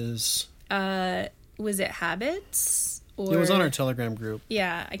versus... was it habits? Or... It was on our Telegram group.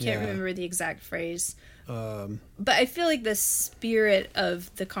 Yeah, I can't remember the exact phrase. But I feel like the spirit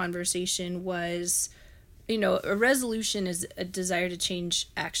of the conversation was, a resolution is a desire to change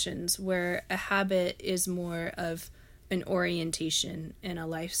actions, where a habit is more of an orientation and a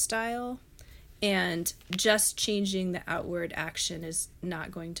lifestyle. And just changing the outward action is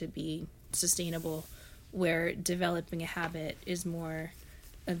not going to be sustainable, where developing a habit is more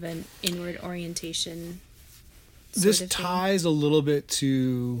of an inward orientation. This ties a little bit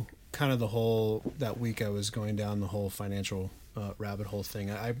to kind of the whole, that week I was going down the whole financial rabbit hole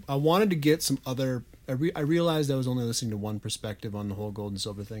thing. I wanted to get some other, I realized I was only listening to one perspective on the whole gold and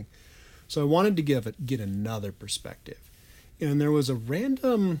silver thing. So I wanted to get another perspective. And there was a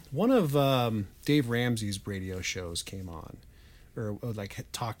random, one of Dave Ramsey's radio shows came on, or like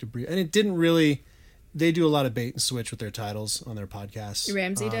talked to Brie, and it didn't really, they do a lot of bait and switch with their titles on their podcasts.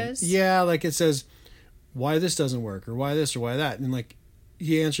 Ramsey does? Yeah, like it says, why this doesn't work, or why this, or why that. And like,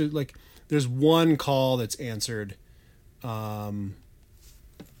 he answered, like, there's one call that's answered with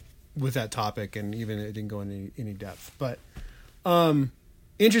that topic, and even it didn't go into any depth. But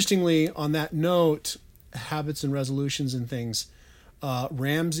interestingly, on that note, habits and resolutions and things,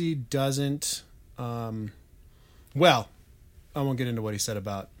 Ramsey doesn't, well, I won't get into what he said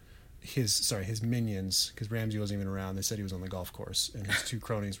about his minions, because Ramsey wasn't even around. They said he was on the golf course and his two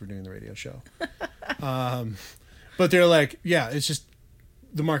cronies were doing the radio show. But they're like, yeah, it's just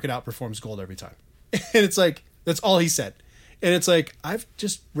the market outperforms gold every time. And it's like, that's all he said. And it's like, I've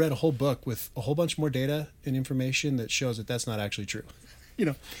just read a whole book with a whole bunch more data and information that shows that that's not actually true. You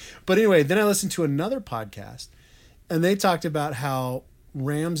know, but anyway, then I listened to another podcast, and they talked about how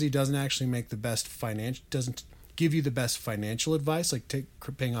Ramsey doesn't actually make the best doesn't give you the best financial advice, like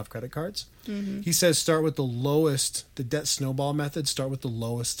paying off credit cards. Mm-hmm. He says start with the lowest, the debt snowball method. Start with the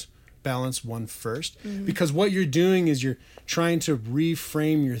lowest balance one first, because what you're doing is you're trying to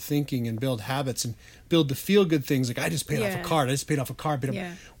reframe your thinking and build habits and build the feel good things. Like, I just paid off a card. I just paid off a car.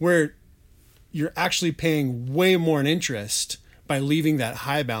 Where you're actually paying way more in interest by leaving that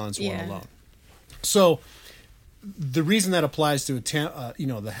high balance one alone. So the reason that applies to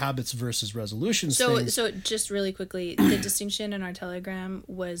the habits versus resolutions things. So just really quickly, the distinction in our Telegram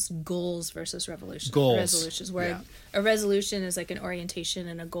was goals versus resolutions, where a resolution is like an orientation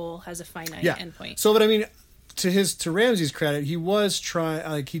and a goal has a finite endpoint. So, but I mean, to Ramsey's credit, he was try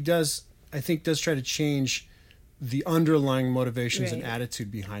to change the underlying motivations and attitude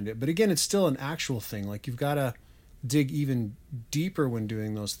behind it. But again, it's still an actual thing. Like, you've got to dig even deeper when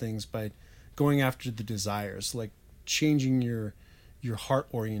doing those things by going after the desires, like changing your heart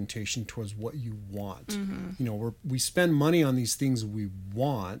orientation towards what you want. Mm-hmm. You know, we spend money on these things we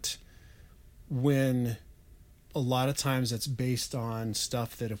want, when a lot of times it's based on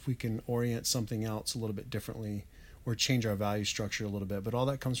stuff that if we can orient something else a little bit differently or change our value structure a little bit, but all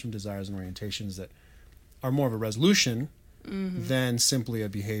that comes from desires and orientations that are more of a resolution than simply a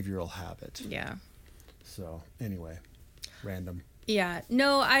behavioral habit. Yeah. So anyway, random. Yeah.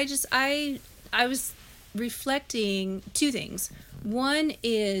 No, I was reflecting two things. One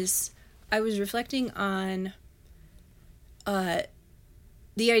is I was reflecting on the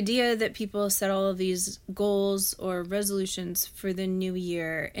idea that people set all of these goals or resolutions for the new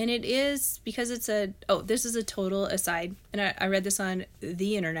year. And it is because this is a total aside. And I read this on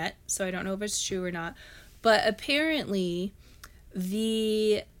the internet, so I don't know if it's true or not. But apparently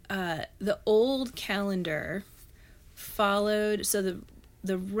the old calendar followed, so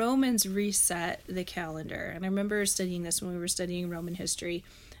the Romans reset the calendar. And I remember studying this when we were studying Roman history,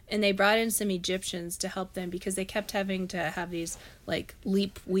 and they brought in some Egyptians to help them because they kept having to have these like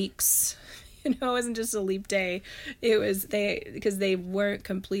leap weeks. You know, it wasn't just a leap day. It was because they weren't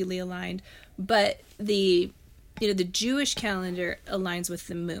completely aligned. But the Jewish calendar aligns with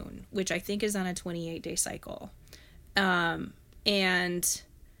the moon, which I think is on a 28-day cycle. And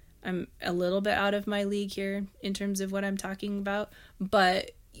I'm a little bit out of my league here in terms of what I'm talking about.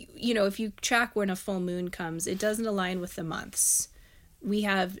 But, you know, if you track when a full moon comes, it doesn't align with the months. We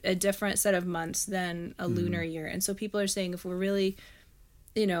have a different set of months than a lunar year. And so people are saying if we're really,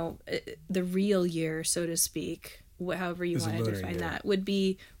 you know, the real year, so to speak, however you want to define that,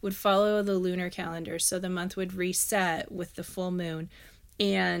 would follow the lunar calendar. So the month would reset with the full moon.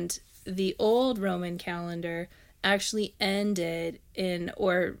 And the old Roman calendar actually ended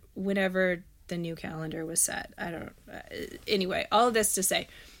or whenever the new calendar was set. I don't anyway, all of this to say,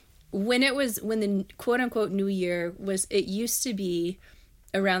 when the quote unquote new year was, it used to be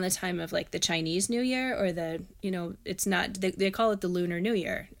around the time of like the Chinese New Year, or it's not, they call it the Lunar New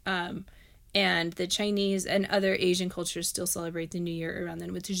Year. And the Chinese and other Asian cultures still celebrate the New Year around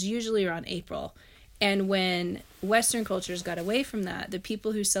then, which is usually around April. And when Western cultures got away from that, the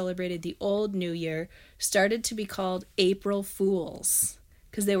people who celebrated the old New Year started to be called April Fools,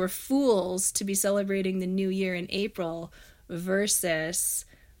 because they were fools to be celebrating the New Year in April versus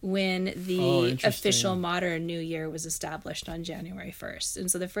when the official modern New Year was established on January 1st. And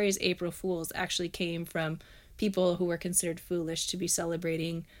so the phrase April Fools actually came from people who were considered foolish to be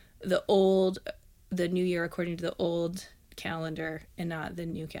celebrating the new year according to the old calendar and not the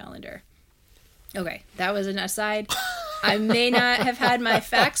new calendar. Okay, that was an aside. I may not have had my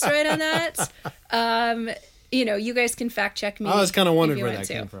facts right on that. You guys can fact check me. I was kind of wondering where that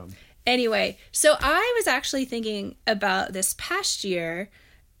came from. Anyway, so I was actually thinking about this past year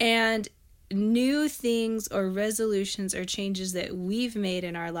and new things or resolutions or changes that we've made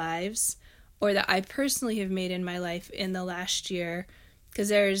in our lives, or that I personally have made in my life in the last year.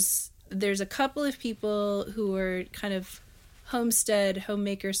 Because there's a couple of people who are kind of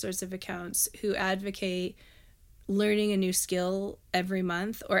homemaker sorts of accounts who advocate learning a new skill every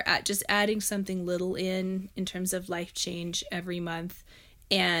month, or just adding something little in terms of life change every month.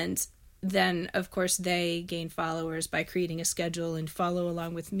 And then, of course, they gain followers by creating a schedule and follow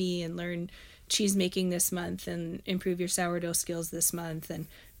along with me and learn cheese making this month and improve your sourdough skills this month and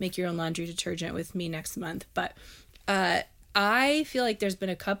make your own laundry detergent with me next month. But I feel like there's been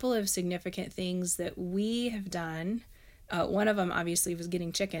a couple of significant things that we have done. One of them, obviously, was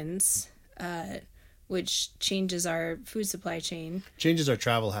getting chickens, which changes our food supply chain. Changes our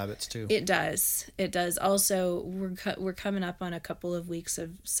travel habits, too. It does. It does. Also, we're coming up on a couple of weeks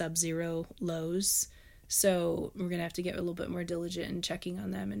of sub-zero lows. So we're going to have to get a little bit more diligent in checking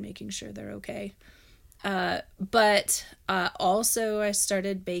on them and making sure they're okay. But also, I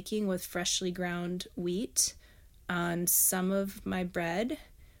started baking with freshly ground wheat on some of my bread,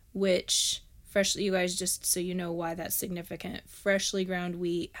 which you guys, just so you know why that's significant, freshly ground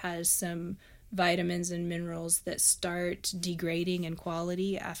wheat has some vitamins and minerals that start degrading in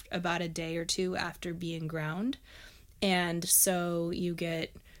quality after about a day or two after being ground. And so you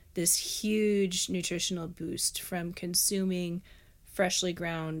get this huge nutritional boost from consuming freshly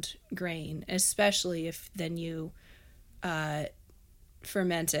ground grain, especially if then you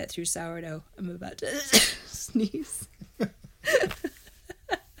ferment it through sourdough. I'm about to sneeze.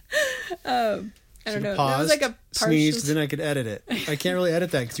 I don't know. Paused, that was like a sneezed, then I could edit it. I can't really edit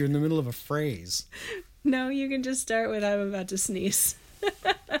that because you're in the middle of a phrase. No, you can just start with "I'm about to sneeze."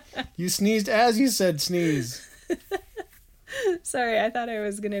 You sneezed as you said sneeze. Sorry, I thought I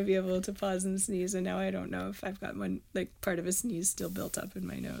was going to be able to pause and sneeze, and now I don't know if I've got one, part of a sneeze still built up in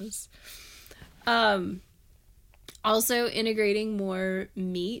my nose. Also, integrating more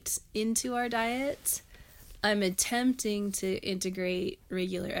meat into our diet. I'm attempting to integrate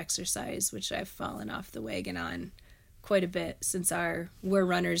regular exercise, which I've fallen off the wagon on quite a bit since our We're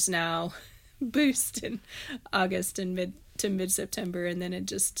Runners Now boost in August and mid-September, and then it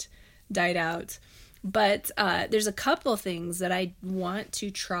just died out. But there's a couple things that I want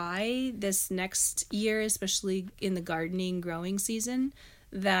to try this next year, especially in the gardening growing season,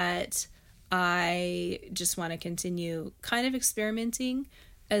 that I just want to continue kind of experimenting,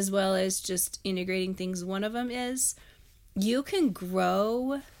 as well as just integrating things. One of them is you can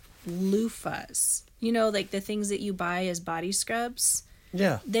grow loofahs. Like the things that you buy as body scrubs.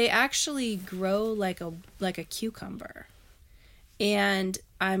 Yeah. They actually grow like a cucumber. And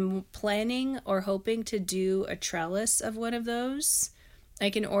I'm planning or hoping to do a trellis of one of those. I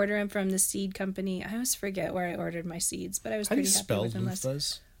can order them from the seed company. I always forget where I ordered my seeds, but I was pretty happy with them. How do you spell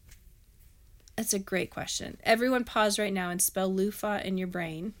loofahs? That's a great question. Everyone pause right now and spell loofah in your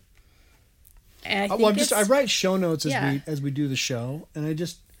brain. And I write show notes as we do the show, and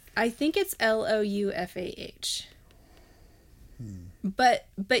I think it's Loufah.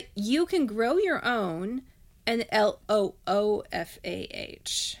 But you can grow your own, and Loofah.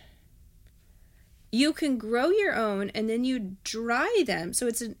 You can grow your own, and then you dry them. So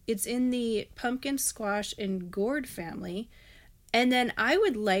it's in the pumpkin squash and gourd family. And then I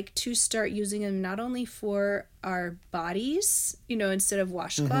would like to start using them not only for our bodies, instead of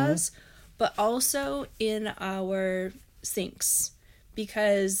washcloths, but also in our sinks,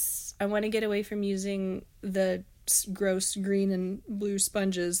 because I want to get away from using the gross green and blue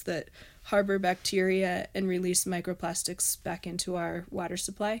sponges that harbor bacteria and release microplastics back into our water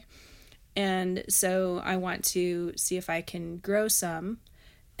supply. And so I want to see if I can grow some,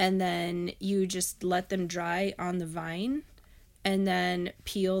 and then you just let them dry on the vine and then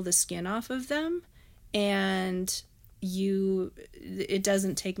peel the skin off of them, and it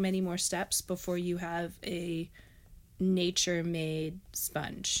doesn't take many more steps before you have a nature-made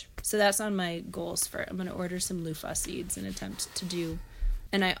sponge. So that's on my goals I'm going to order some loofah seeds and attempt to do.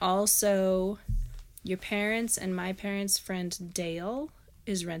 And I also, your parents and my parents' friend Dale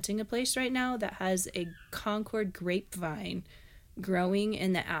is renting a place right now that has a Concord grapevine growing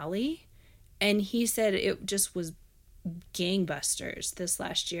in the alley. And he said it just was gangbusters this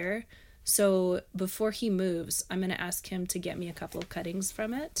last year. So before he moves, I'm going to ask him to get me a couple of cuttings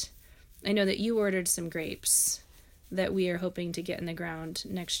from it. I know that you ordered some grapes that we are hoping to get in the ground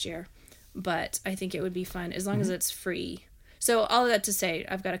next year. But I think it would be fun as long as it's free. So all of that to say,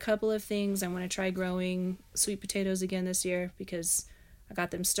 I've got a couple of things. I want to try growing sweet potatoes again this year because I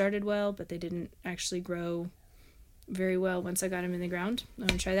got them started well, but they didn't actually grow very well once I got them in the ground. I'm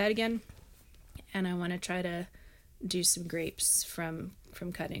going to try that again. And I want to try to do some grapes from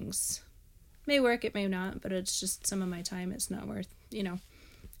cuttings. May work, it may not, but it's just some of my time. It's not worth,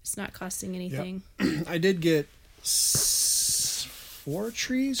 it's not costing anything. Yep. I did get 4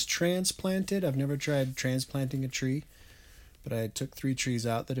 trees transplanted. I've never tried transplanting a tree, but I took 3 trees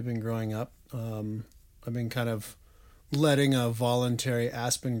out that have been growing up. I've been kind of letting a voluntary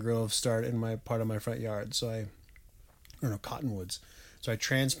aspen grove start in my part of my front yard. Cottonwoods. So I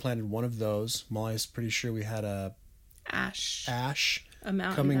transplanted one of those. Molly's pretty sure we had a ash a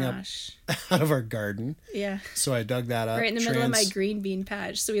mountain coming ash up out of our garden. Yeah. So I dug that up. Right in the middle of my green bean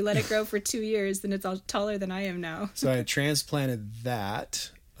patch. So we let it grow for 2 years, and it's all taller than I am now. So I transplanted that.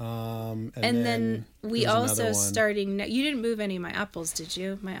 And then we also starting. You didn't move any of my apples, did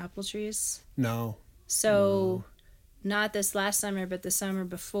you? My apple trees? No. So not this last summer, but the summer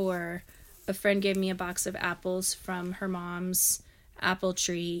before, a friend gave me a box of apples from her mom's apple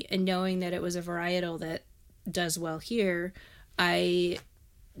tree, and knowing that it was a varietal that does well here, I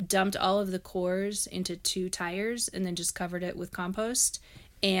dumped all of the cores into 2 tires and then just covered it with compost.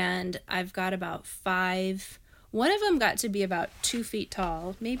 And I've got about 5. One of them got to be about 2 feet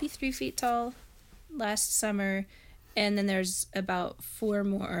tall, maybe 3 feet tall last summer. And then there's about 4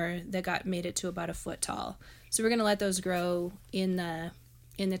 more that made it to about a foot tall. So we're going to let those grow in the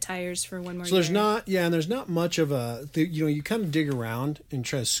tires for one more year. So there's not much of you kind of dig around and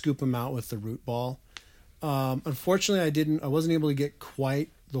try to scoop them out with the root ball. Unfortunately, I wasn't able to get quite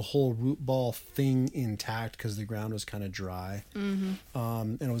the whole root ball thing intact because the ground was kind of dry. Mm-hmm.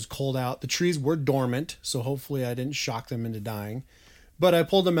 And it was cold out. The trees were dormant, so hopefully I didn't shock them into dying. But I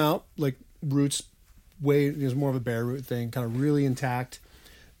pulled them out, like roots, it was more of a bare root thing, kind of really intact.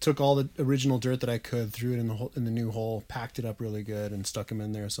 Took all the original dirt that I could, threw it in the new hole, packed it up really good, and stuck them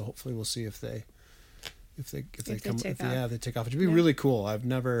in there. So hopefully we'll see if they take off. It'd be really cool.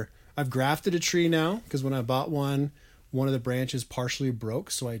 I've grafted a tree now because when I bought one of the branches partially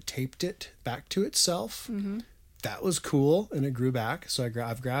broke, so I taped it back to itself. Mm-hmm. That was cool, and it grew back. So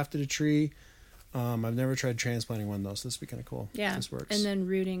I've grafted a tree. I've never tried transplanting one though, so this would be kind of cool. Yeah, this works. And then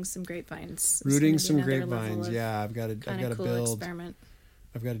rooting some grapevines. Yeah, I've got to build. Experiment.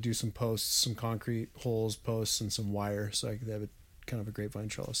 I've got to do some posts, some concrete holes, posts, and some wire, so I could have kind of a grapevine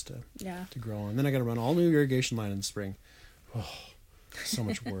trellis to grow on. Then I got to run all new irrigation line in the spring. Oh, so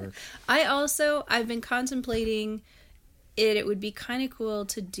much work. I've been contemplating it. It would be kind of cool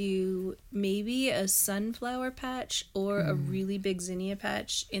to do maybe a sunflower patch or a really big zinnia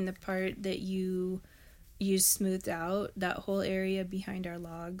patch in the part that you smoothed out, that whole area behind our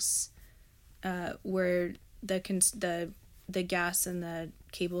logs, where the gas and the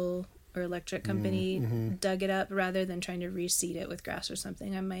cable or electric company dug it up, rather than trying to reseed it with grass or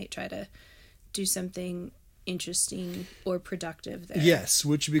something. I might try to do something interesting or productive there. Yes,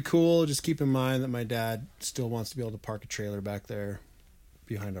 which would be cool. Just keep in mind that my dad still wants to be able to park a trailer back there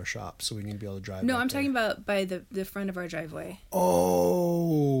behind our shop, so we need to be able to drive. No, I'm talking about by the front of our driveway.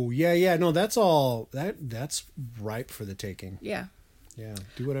 Oh, yeah. No, that's all. That's ripe for the taking. Yeah. Yeah,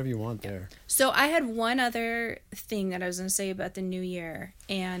 do whatever you want there. So I had one other thing that I was going to say about the new year,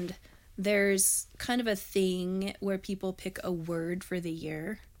 and there's kind of a thing where people pick a word for the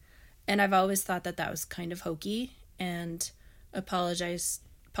year, and I've always thought that was kind of hokey, and apologies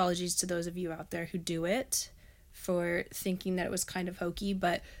to those of you out there who do it for thinking that it was kind of hokey.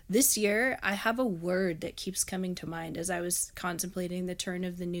 But this year I have a word that keeps coming to mind as I was contemplating the turn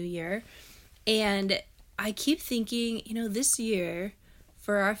of the new year, and I keep thinking, this year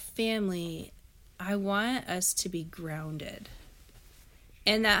for our family, I want us to be grounded.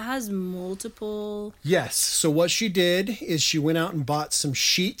 And that has multiple... Yes. So what she did is she went out and bought some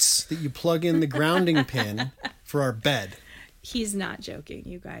sheets that you plug in the grounding pin for our bed. He's not joking,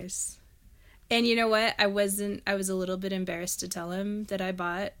 you guys. And you know what? I was a little bit embarrassed to tell him that I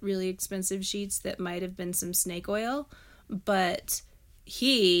bought really expensive sheets that might have been some snake oil. But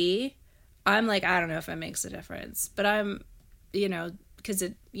I'm like, I don't know if it makes a difference. But I'm, because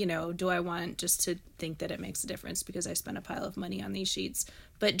do I want just to think that it makes a difference because I spent a pile of money on these sheets?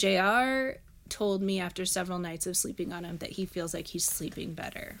 But JR told me after several nights of sleeping on them that he feels like he's sleeping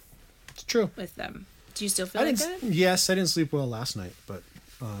better. It's true. With them. Do you still feel like that? Yes, I didn't sleep well last night, but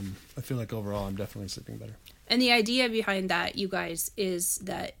I feel like overall I'm definitely sleeping better. And the idea behind that, you guys, is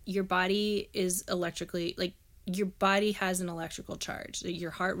that your body is electrically, like, your body has an electrical charge.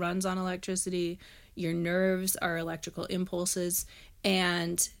 Your heart runs on electricity, your nerves are electrical impulses,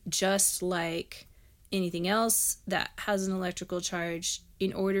 and just like anything else that has an electrical charge,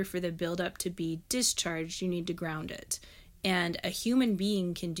 in order for the buildup to be discharged, you need to ground it. And a human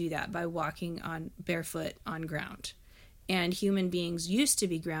being can do that by walking on barefoot on ground. And human beings used to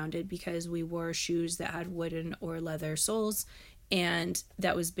be grounded because we wore shoes that had wooden or leather soles, and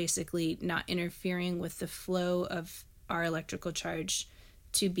that was basically not interfering with the flow of our electrical charge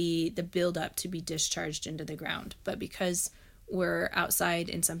to be the buildup to be discharged into the ground. But because we're outside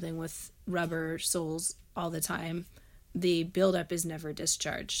in something with rubber soles all the time, the buildup is never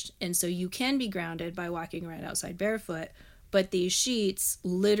discharged. And so you can be grounded by walking around outside barefoot, but these sheets,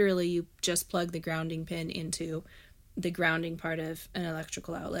 literally you just plug the grounding pin into the grounding part of an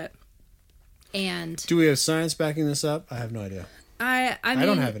electrical outlet. And do we have science backing this up? I have no idea. I mean, I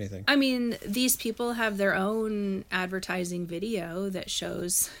don't have anything. I mean, these people have their own advertising video that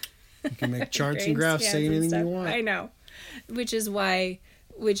shows You can make charts and graphs, say anything you want. I know. Which is why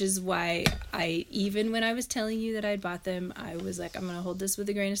I, even when I was telling you that I'd bought them, I was like, I'm going to hold this with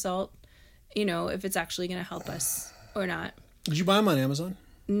a grain of salt, you know, if it's actually going to help us or not. Did you buy them on Amazon?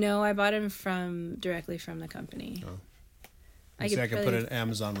 No, I bought them directly from the company. Oh. I could put an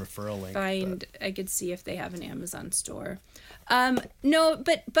Amazon referral link. I could see if they have an Amazon store. No,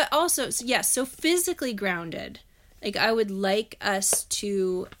 but also, so physically grounded. Like, I would like us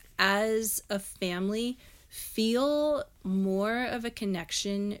to, as a family, feel more of a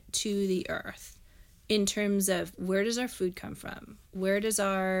connection to the earth in terms of where does our food come from? Where does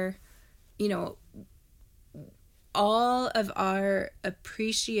our, you know, all of our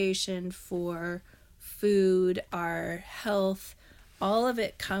appreciation for food, our health, all of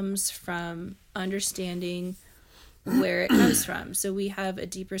it comes from understanding where it comes from. So we have a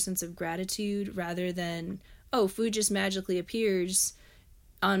deeper sense of gratitude rather than, oh, food just magically appears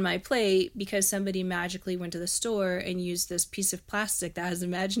on my plate because somebody magically went to the store and used this piece of plastic that has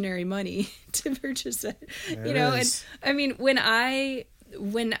imaginary money to purchase it. You know, and I mean, when I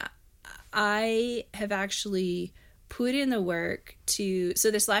have actually put in the work to, so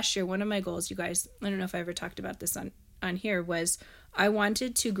this last year, one of my goals, you guys, I don't know if I ever talked about this on here, was I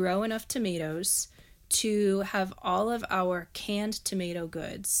wanted to grow enough tomatoes to have all of our canned tomato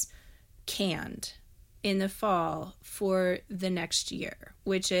goods canned in the fall for the next year,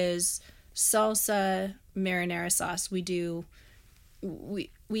 which is salsa, marinara sauce. We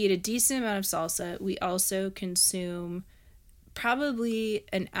eat a decent amount of salsa. We also consume probably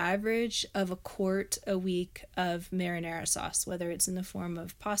an average of a quart a week of marinara sauce, whether it's in the form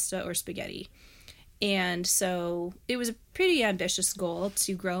of pasta or spaghetti. And so it was a pretty ambitious goal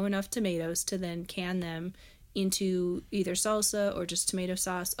to grow enough tomatoes to then can them into either salsa or just tomato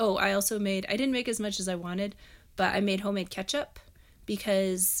sauce. Oh, I didn't make as much as I wanted, but I made homemade ketchup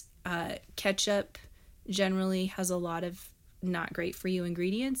because ketchup generally has a lot of not great for you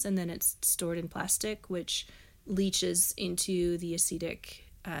ingredients, and then it's stored in plastic, which leaches into the acidic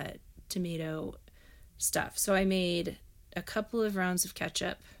tomato stuff. So I made a couple of rounds of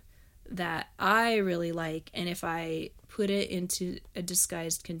ketchup that I really like, and if I put it into a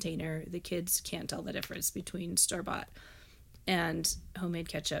disguised container, the kids can't tell the difference between store-bought and homemade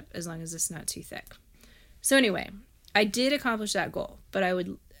ketchup as long as it's not too thick. So anyway, I did accomplish that goal, but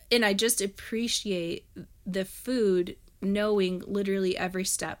I just appreciate the food, knowing literally every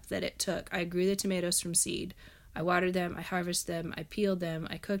step that it took. I grew the tomatoes from seed. I watered them, I harvested them, I peeled them,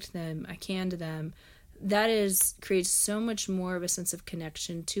 I cooked them, I canned them. That creates so much more of a sense of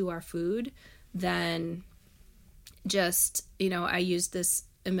connection to our food than just, you know, I used this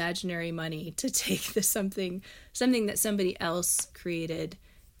imaginary money to take something that somebody else created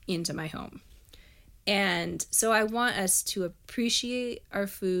into my home. And so I want us to appreciate our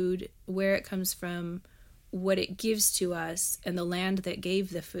food, where it comes from, what it gives to us, and the land that gave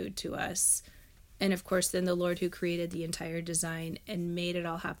the food to us. And of course, then the Lord who created the entire design and made it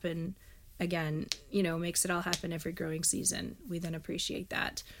all happen, again, you know, makes it all happen every growing season. We then appreciate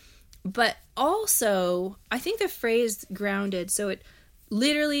that. But also, I think the phrase grounded, so it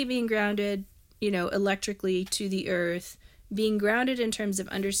literally being grounded, you know, electrically to the earth, being grounded in terms of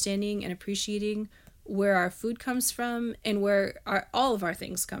understanding and appreciating where our food comes from and where all of our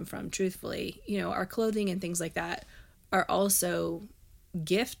things come from, truthfully. You know, our clothing and things like that are also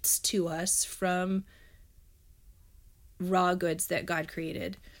gifts to us from raw goods that God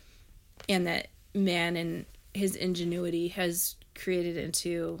created and that man in his ingenuity has created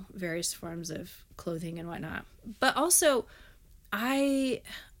into various forms of clothing and whatnot. But also, I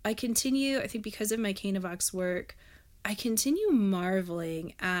continue, I think because of my Canavox work, I continue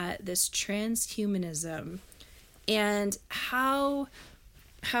marveling at this transhumanism and how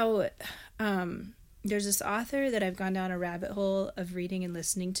there's this author that I've gone down a rabbit hole of reading and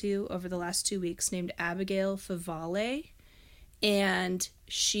listening to over the last 2 weeks named Abigail Favale. And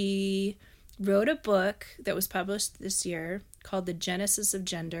she wrote a book that was published this year called The Genesis of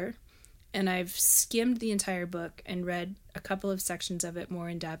Gender. And I've skimmed the entire book and read a couple of sections of it more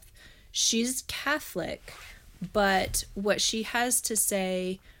in depth. She's Catholic, but what she has to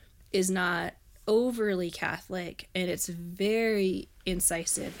say is not overly Catholic, and it's very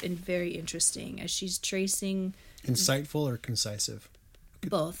incisive and very interesting as she's tracing... Insightful or concisive?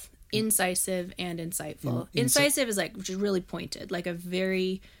 Both. Incisive and insightful. Incisive is like just really pointed, like a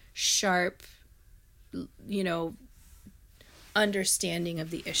very sharp, understanding of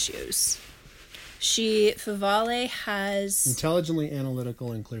the issues. Favale has... Intelligently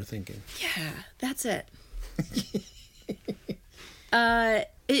analytical and clear thinking. Yeah, that's it.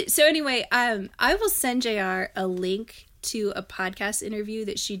 So anyway, I will send JR a link to a podcast interview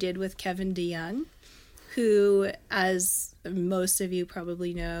that she did with Kevin DeYoung, who, as most of you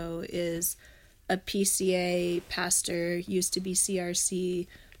probably know, is a PCA pastor, used to be CRC,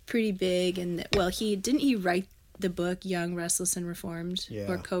 pretty big. And, well, didn't he write the book Young, Restless, and Reformed? Yeah.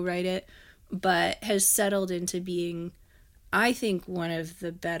 Or co-write it? But has settled into being, I think, one of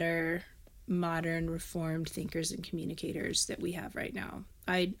the better modern Reformed thinkers and communicators that we have right now.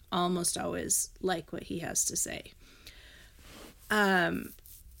 I almost always like what he has to say.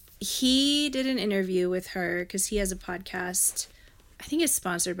 He did an interview with her because he has a podcast, I think it's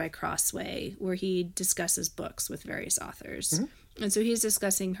sponsored by Crossway, where he discusses books with various authors. Mm-hmm. And so he's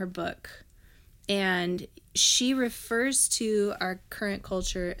discussing her book. And she refers to our current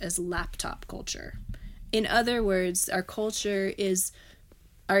culture as laptop culture. In other words, our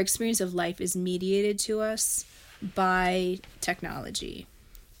experience of life is mediated to us by technology.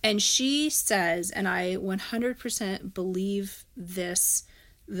 And she says, and I 100% believe this,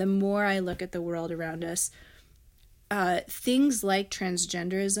 the more I look at the world around us, things like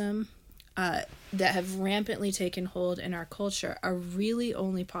transgenderism that have rampantly taken hold in our culture are really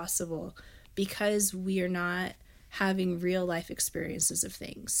only possible because we are not having real life experiences of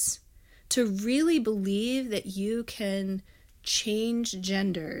things. To really believe that you can change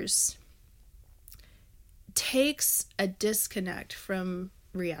genders takes a disconnect from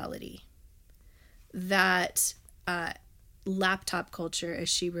reality. That laptop culture, as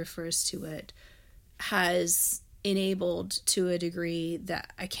she refers to it, has enabled to a degree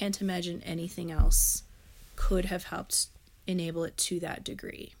that I can't imagine anything else could have helped enable it to that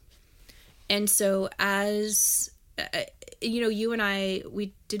degree. And so as you and I,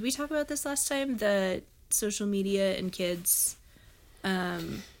 did we talk about this last time? The social media and kids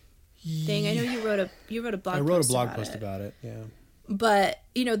thing. I know you wrote a blog post. I wrote a blog post about it. Yeah. But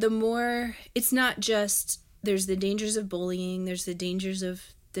the more, it's not just, there's the dangers of bullying, there's the dangers of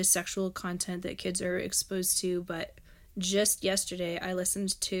the sexual content that kids are exposed to. But just yesterday, I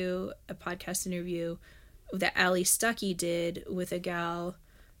listened to a podcast interview that Allie Stuckey did with a gal.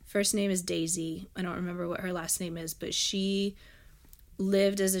 First name is Daisy. I don't remember what her last name is, but she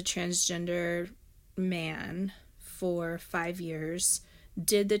lived as a transgender man for 5 years,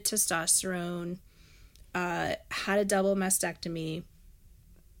 did the testosterone, had a double mastectomy,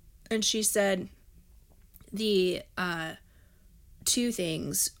 and she said the two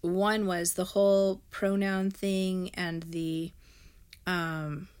things. One was the whole pronoun thing, and the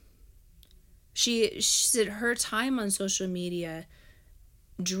she said her time on social media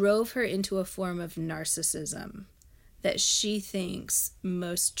drove her into a form of narcissism that she thinks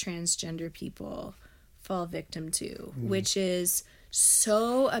most transgender people fall victim to, which is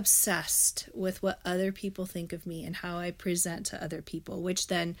so obsessed with what other people think of me and how I present to other people, which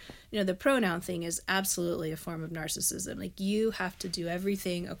then, the pronoun thing is absolutely a form of narcissism. Like, you have to do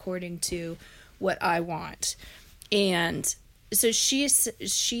everything according to what I want. And so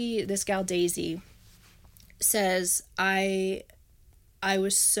this gal Daisy says, I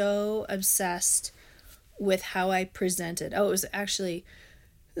was so obsessed with how I presented. Oh, it was actually,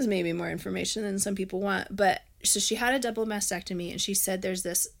 this is maybe more information than some people want, but so she had a double mastectomy, and she said there's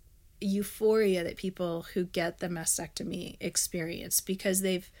this euphoria that people who get the mastectomy experience because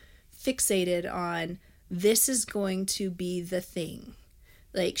they've fixated on this is going to be the thing.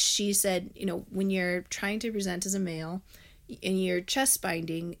 Like she said, when you're trying to present as a male in your chest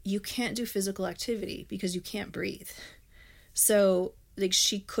binding, you can't do physical activity because you can't breathe. So like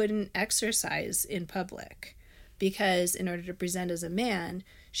she couldn't exercise in public because in order to present as a man,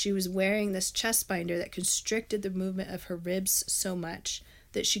 she was wearing this chest binder that constricted the movement of her ribs so much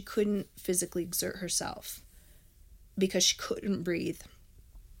that she couldn't physically exert herself because she couldn't breathe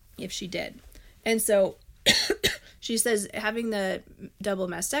if she did. And so She says having the double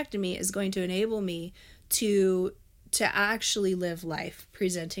mastectomy is going to enable me to actually live life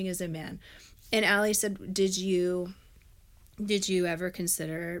presenting as a man. And Allie said, did you ever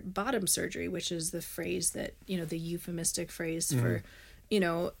consider bottom surgery, which is the phrase that, the euphemistic phrase for,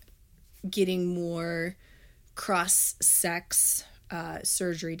 getting more cross-sex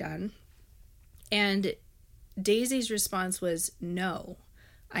surgery done? And Daisy's response was, no,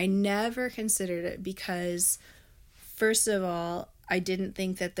 I never considered it because, first of all, I didn't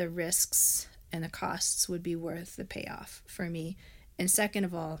think that the risks and the costs would be worth the payoff for me. And second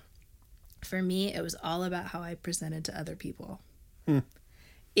of all, for me, it was all about how I presented to other people.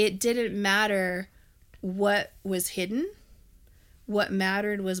 It didn't matter what was hidden. What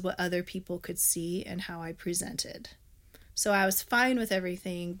mattered was what other people could see and how I presented. So I was fine with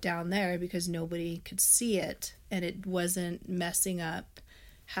everything down there because nobody could see it and it wasn't messing up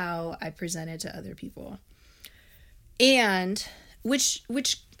how I presented to other people. And which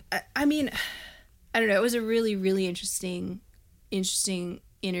I mean, I don't know, it was a really, really interesting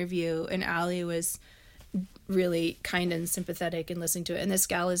interview, and Allie was really kind and sympathetic in listening to it. And this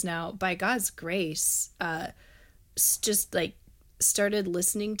gal is now, by God's grace, just like started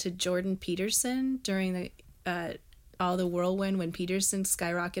listening to Jordan Peterson during the all the whirlwind when Peterson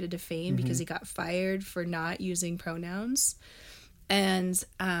skyrocketed to fame because he got fired for not using pronouns. And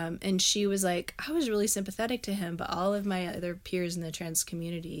she was like, I was really sympathetic to him, but all of my other peers in the trans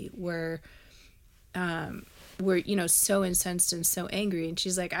community were so incensed and so angry. And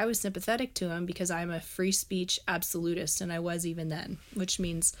she's like, I was sympathetic to him because I'm a free speech absolutist, and I was even then, which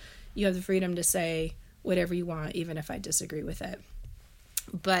means you have the freedom to say whatever you want, even if I disagree with it.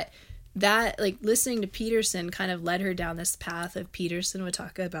 But that, like, listening to Peterson kind of led her down this path of Peterson would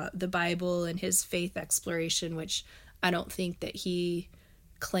talk about the Bible and his faith exploration, which I don't think that he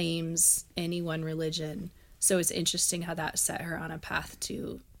claims any one religion. So it's interesting how that set her on a path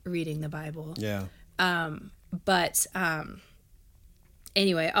to reading the Bible. Yeah. But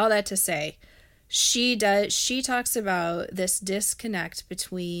anyway, all that to say, she talks about this disconnect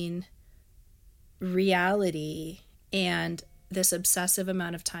between reality and this obsessive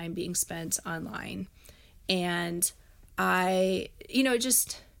amount of time being spent online. And so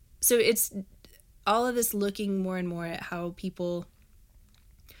it's all of this looking more and more at how people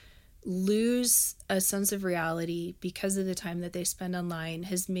lose a sense of reality because of the time that they spend online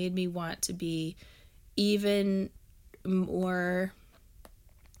has made me want to be even more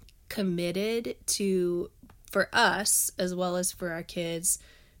committed to, for us as well as for our kids,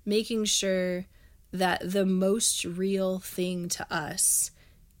 making sure that the most real thing to us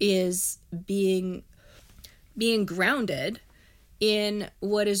is being grounded in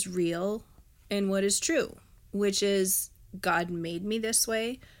what is real and what is true, which is God made me this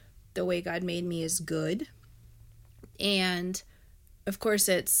way. The way God made me is good. And of course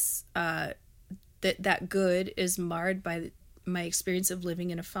it's that good is marred by my experience of living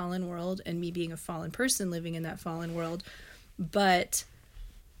in a fallen world and me being a fallen person living in that fallen world. But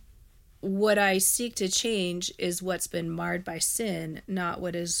what I seek to change is what's been marred by sin, not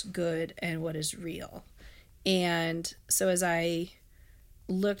what is good and what is real. And so as I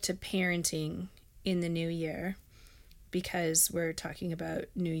look to parenting in the new year, because we're talking about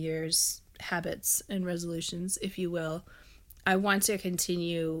New Year's habits and resolutions, if you will, I want to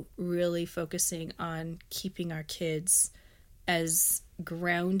continue really focusing on keeping our kids as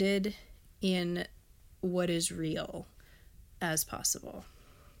grounded in what is real as possible.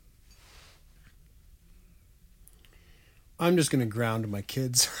 I'm just going to ground my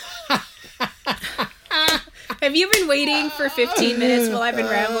kids. Have you been waiting for 15 minutes while I've been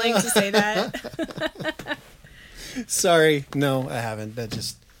rambling to say that? Sorry. No, I haven't. That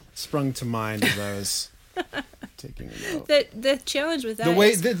just sprung to mind as I was taking a note. The challenge with that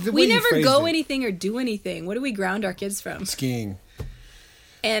is we never go anything or do anything. What do we ground our kids from? Skiing.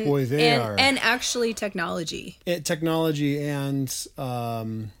 And boy, and actually technology. Technology and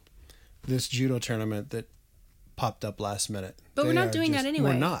this judo tournament that popped up last minute. But we're not doing that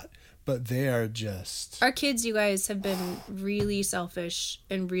anyway. We're not. But they are just... Our kids, you guys, have been really selfish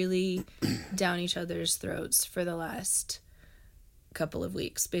and really down each other's throats for the last couple of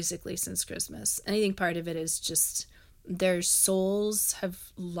weeks, basically since Christmas. And I think part of it is just their souls have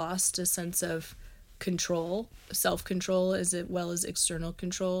lost a sense of control, self-control as well as external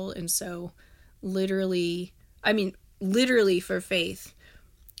control. And so literally for Faith,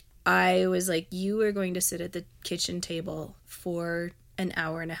 I was like, you are going to sit at the kitchen table for an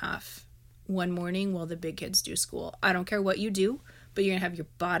hour and a half one morning while the big kids do school. I don't care what you do, but you're going to have your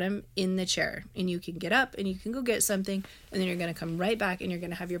bottom in the chair, and you can get up and you can go get something, and then you're going to come right back and you're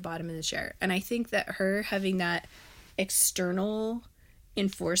going to have your bottom in the chair. And I think that her having that external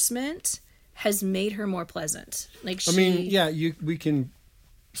enforcement has made her more pleasant. Like I mean, yeah, we can.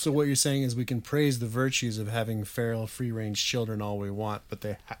 So what you're saying is we can praise the virtues of having feral, free-range children all we want, but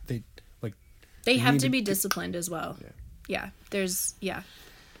they have to be disciplined as well. Yeah.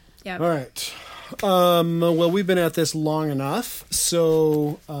 Yeah. All right. Well, we've been at this long enough.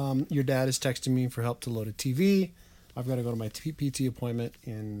 So your dad is texting me for help to load a TV. I've got to go to my PT appointment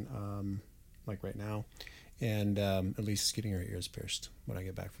in right now, and Elise is getting her ears pierced when I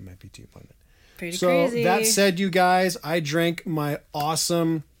get back from my PT appointment. Pretty crazy. That said, you guys, I drank my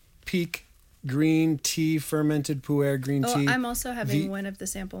awesome Peak green tea, fermented pu'er green tea. I'm also having one of the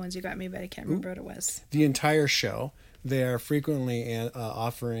sample ones you got me, but I can't remember what it was. The entire show. They are frequently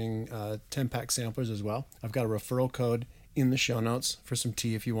offering 10-pack samplers as well. I've got a referral code in the show notes for some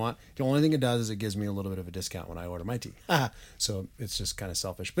tea if you want. The only thing it does is it gives me a little bit of a discount when I order my tea. So it's just kind of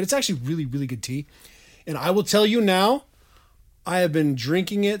selfish. But it's actually really, really good tea. And I will tell you now, I have been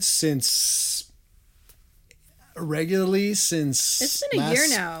drinking it regularly since... It's been a year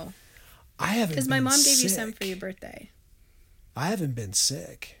now. I haven't been because my mom gave sick. you some for your birthday. I haven't been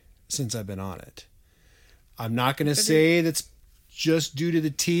sick since I've been on it. I'm not going to say that's just due to the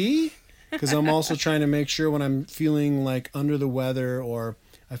tea, because I'm also trying to make sure when I'm feeling like under the weather or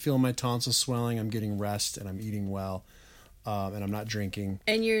I feel my tonsils swelling, I'm getting rest and I'm eating well, and I'm not drinking.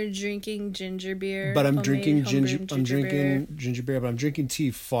 And you're drinking ginger beer. But I'm drinking ginger beer, but I'm drinking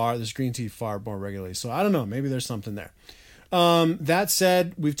this green tea far more regularly. So I don't know, maybe there's something there. That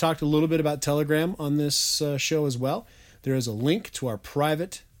said, we've talked a little bit about Telegram on this show as well. There is a link to our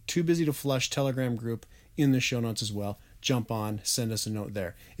private Too Busy to Flush Telegram group in the show notes as well. Jump on, send us a note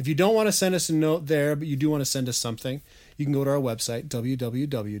there. If you don't want to send us a note there, but you do want to send us something, you can go to our website,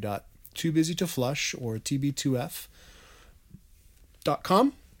 www.toobusy2flush or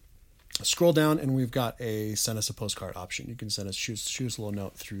tb2f.com. Scroll down and we've got a send us a postcard option. You can shoot us a little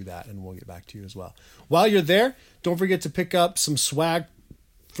note through that and we'll get back to you as well. While you're there, don't forget to pick up some swag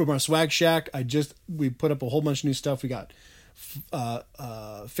from our swag shack. We put up a whole bunch of new stuff. We got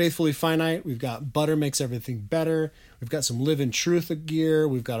Faithfully Finite. We've got Butter Makes Everything Better. We've got some Live in Truth gear.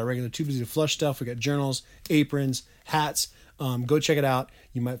 We've got our regular Too Busy to Flush stuff. We got journals, aprons, hats. Go check it out.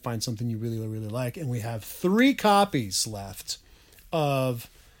 You might find something you really, really like. And we have 3 copies left of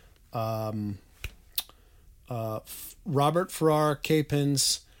Robert Farrar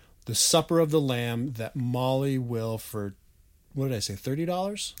Capon's The Supper of the Lamb that Molly will for, what did I say, $30?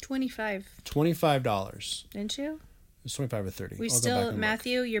 $25. Didn't you? It's 25 or 30. We still,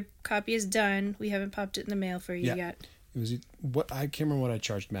 Matthew, your copy is done. We haven't popped it in the mail for you yet. It was I can't remember what I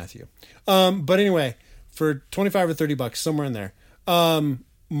charged Matthew. But anyway, for 25 or $30, somewhere in there,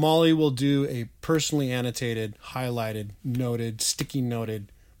 Molly will do a personally annotated, highlighted, noted, sticky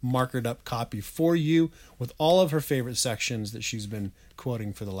noted, markered up copy for you with all of her favorite sections that she's been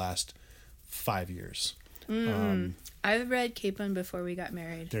quoting for the last 5 years. I've read Capon before we got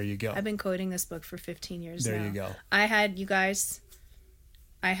married. There you go. I've been quoting this book for 15 years now. There you go. I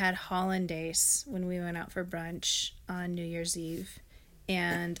had hollandaise when we went out for brunch on New Year's Eve,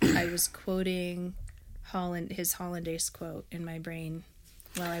 and I was quoting his hollandaise quote in my brain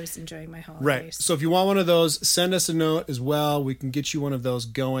while I was enjoying my hollandaise. Right. So if you want one of those, send us a note as well. We can get you one of those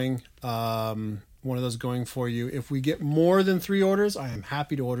going. For you. If we get more than 3 orders, I am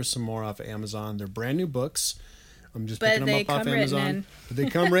happy to order some more off of Amazon. They're brand new books. I'm just picking them up off Amazon. But they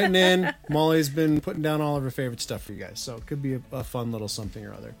come written in. Molly's been putting down all of her favorite stuff for you guys. So it could be a fun little something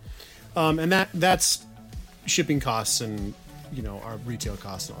or other. And that's shipping costs and, our retail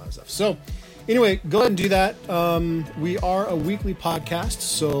costs and all that stuff. So anyway, go ahead and do that. We are a weekly podcast.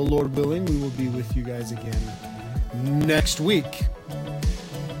 So Lord willing, we will be with you guys again next week.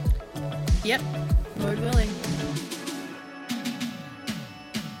 Yep. Lord willing.